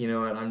was like, you know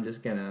what, I'm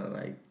just gonna,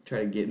 like, try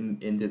to get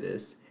into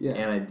this. Yeah.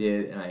 And I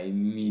did, and I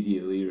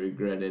immediately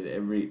regretted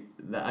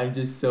I'm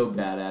just so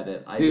bad at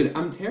it.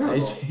 I'm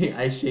terrible.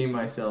 I shame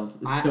myself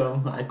so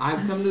much.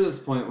 I've come to this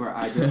point where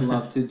I just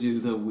love to do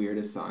the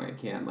weirdest song I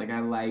can. Like, I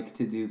like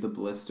to do The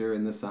Blister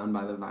in the Sun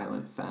by the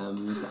Violent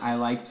Femmes. I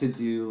like to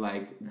do,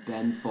 like,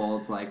 Ben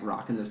Folds, like,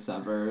 Rockin' the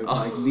Suburbs.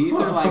 Like, these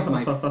are, like,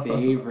 my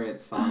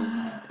favorite songs.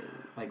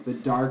 Like, The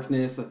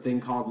Darkness, A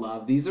Thing Called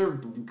Love. These are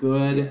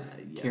good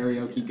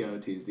karaoke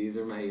go-tos. These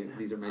are my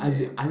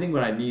jam. I think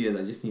what I need is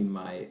I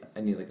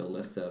need like a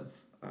list of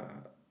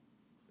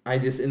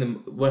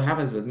what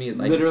happens with me is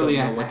literally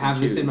I just don't know I have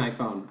this in my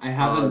phone. I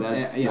have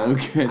that's so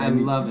good. I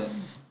love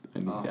it. I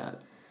need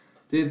that.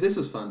 Dude, this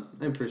was fun.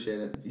 I appreciate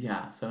it.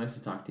 Yeah, so nice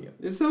to talk to you.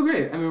 It's so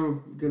great. I mean, we're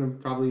gonna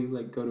probably,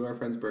 like, go to our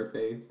friend's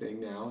birthday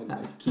thing now and,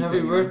 like, keep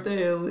Happy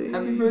birthday, Elise.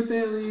 Happy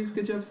birthday, Elise.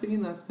 Good job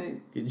singing last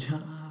night. Good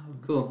job.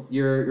 Cool.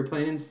 You're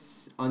playing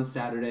on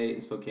Saturday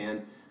in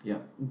Spokane. Yeah.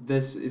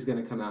 This is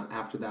gonna come out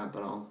after that,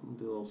 but I'll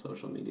do a little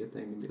social media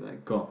thing and be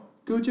like, go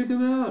check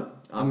them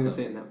out. Awesome. I'm gonna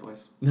say it in that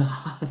voice.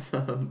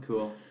 Awesome.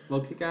 Cool.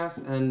 Well, kick ass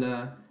and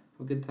have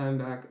a good time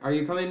back. Are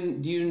you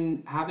coming? Do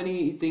you have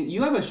anything?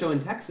 You have a show in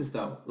Texas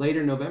though,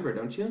 later in November,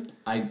 don't you?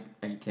 I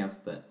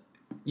canceled that.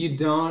 You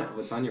don't.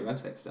 It's on your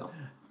website still.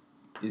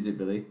 Is it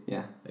really?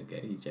 Yeah.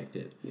 Okay, he checked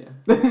it. Yeah.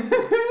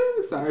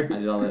 Sorry. I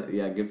did all that.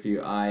 Yeah, good for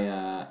you.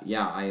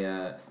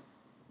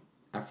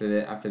 After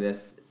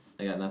this,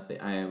 I got nothing.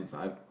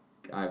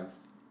 I've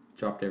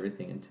dropped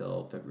everything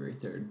until February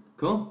 3rd.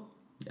 Cool.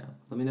 Yeah.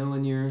 Let me know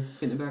when you're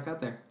getting it back out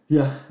there.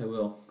 Yeah, I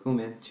will. Cool,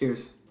 man.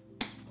 Cheers.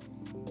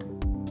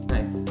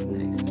 Nice.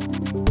 Nice.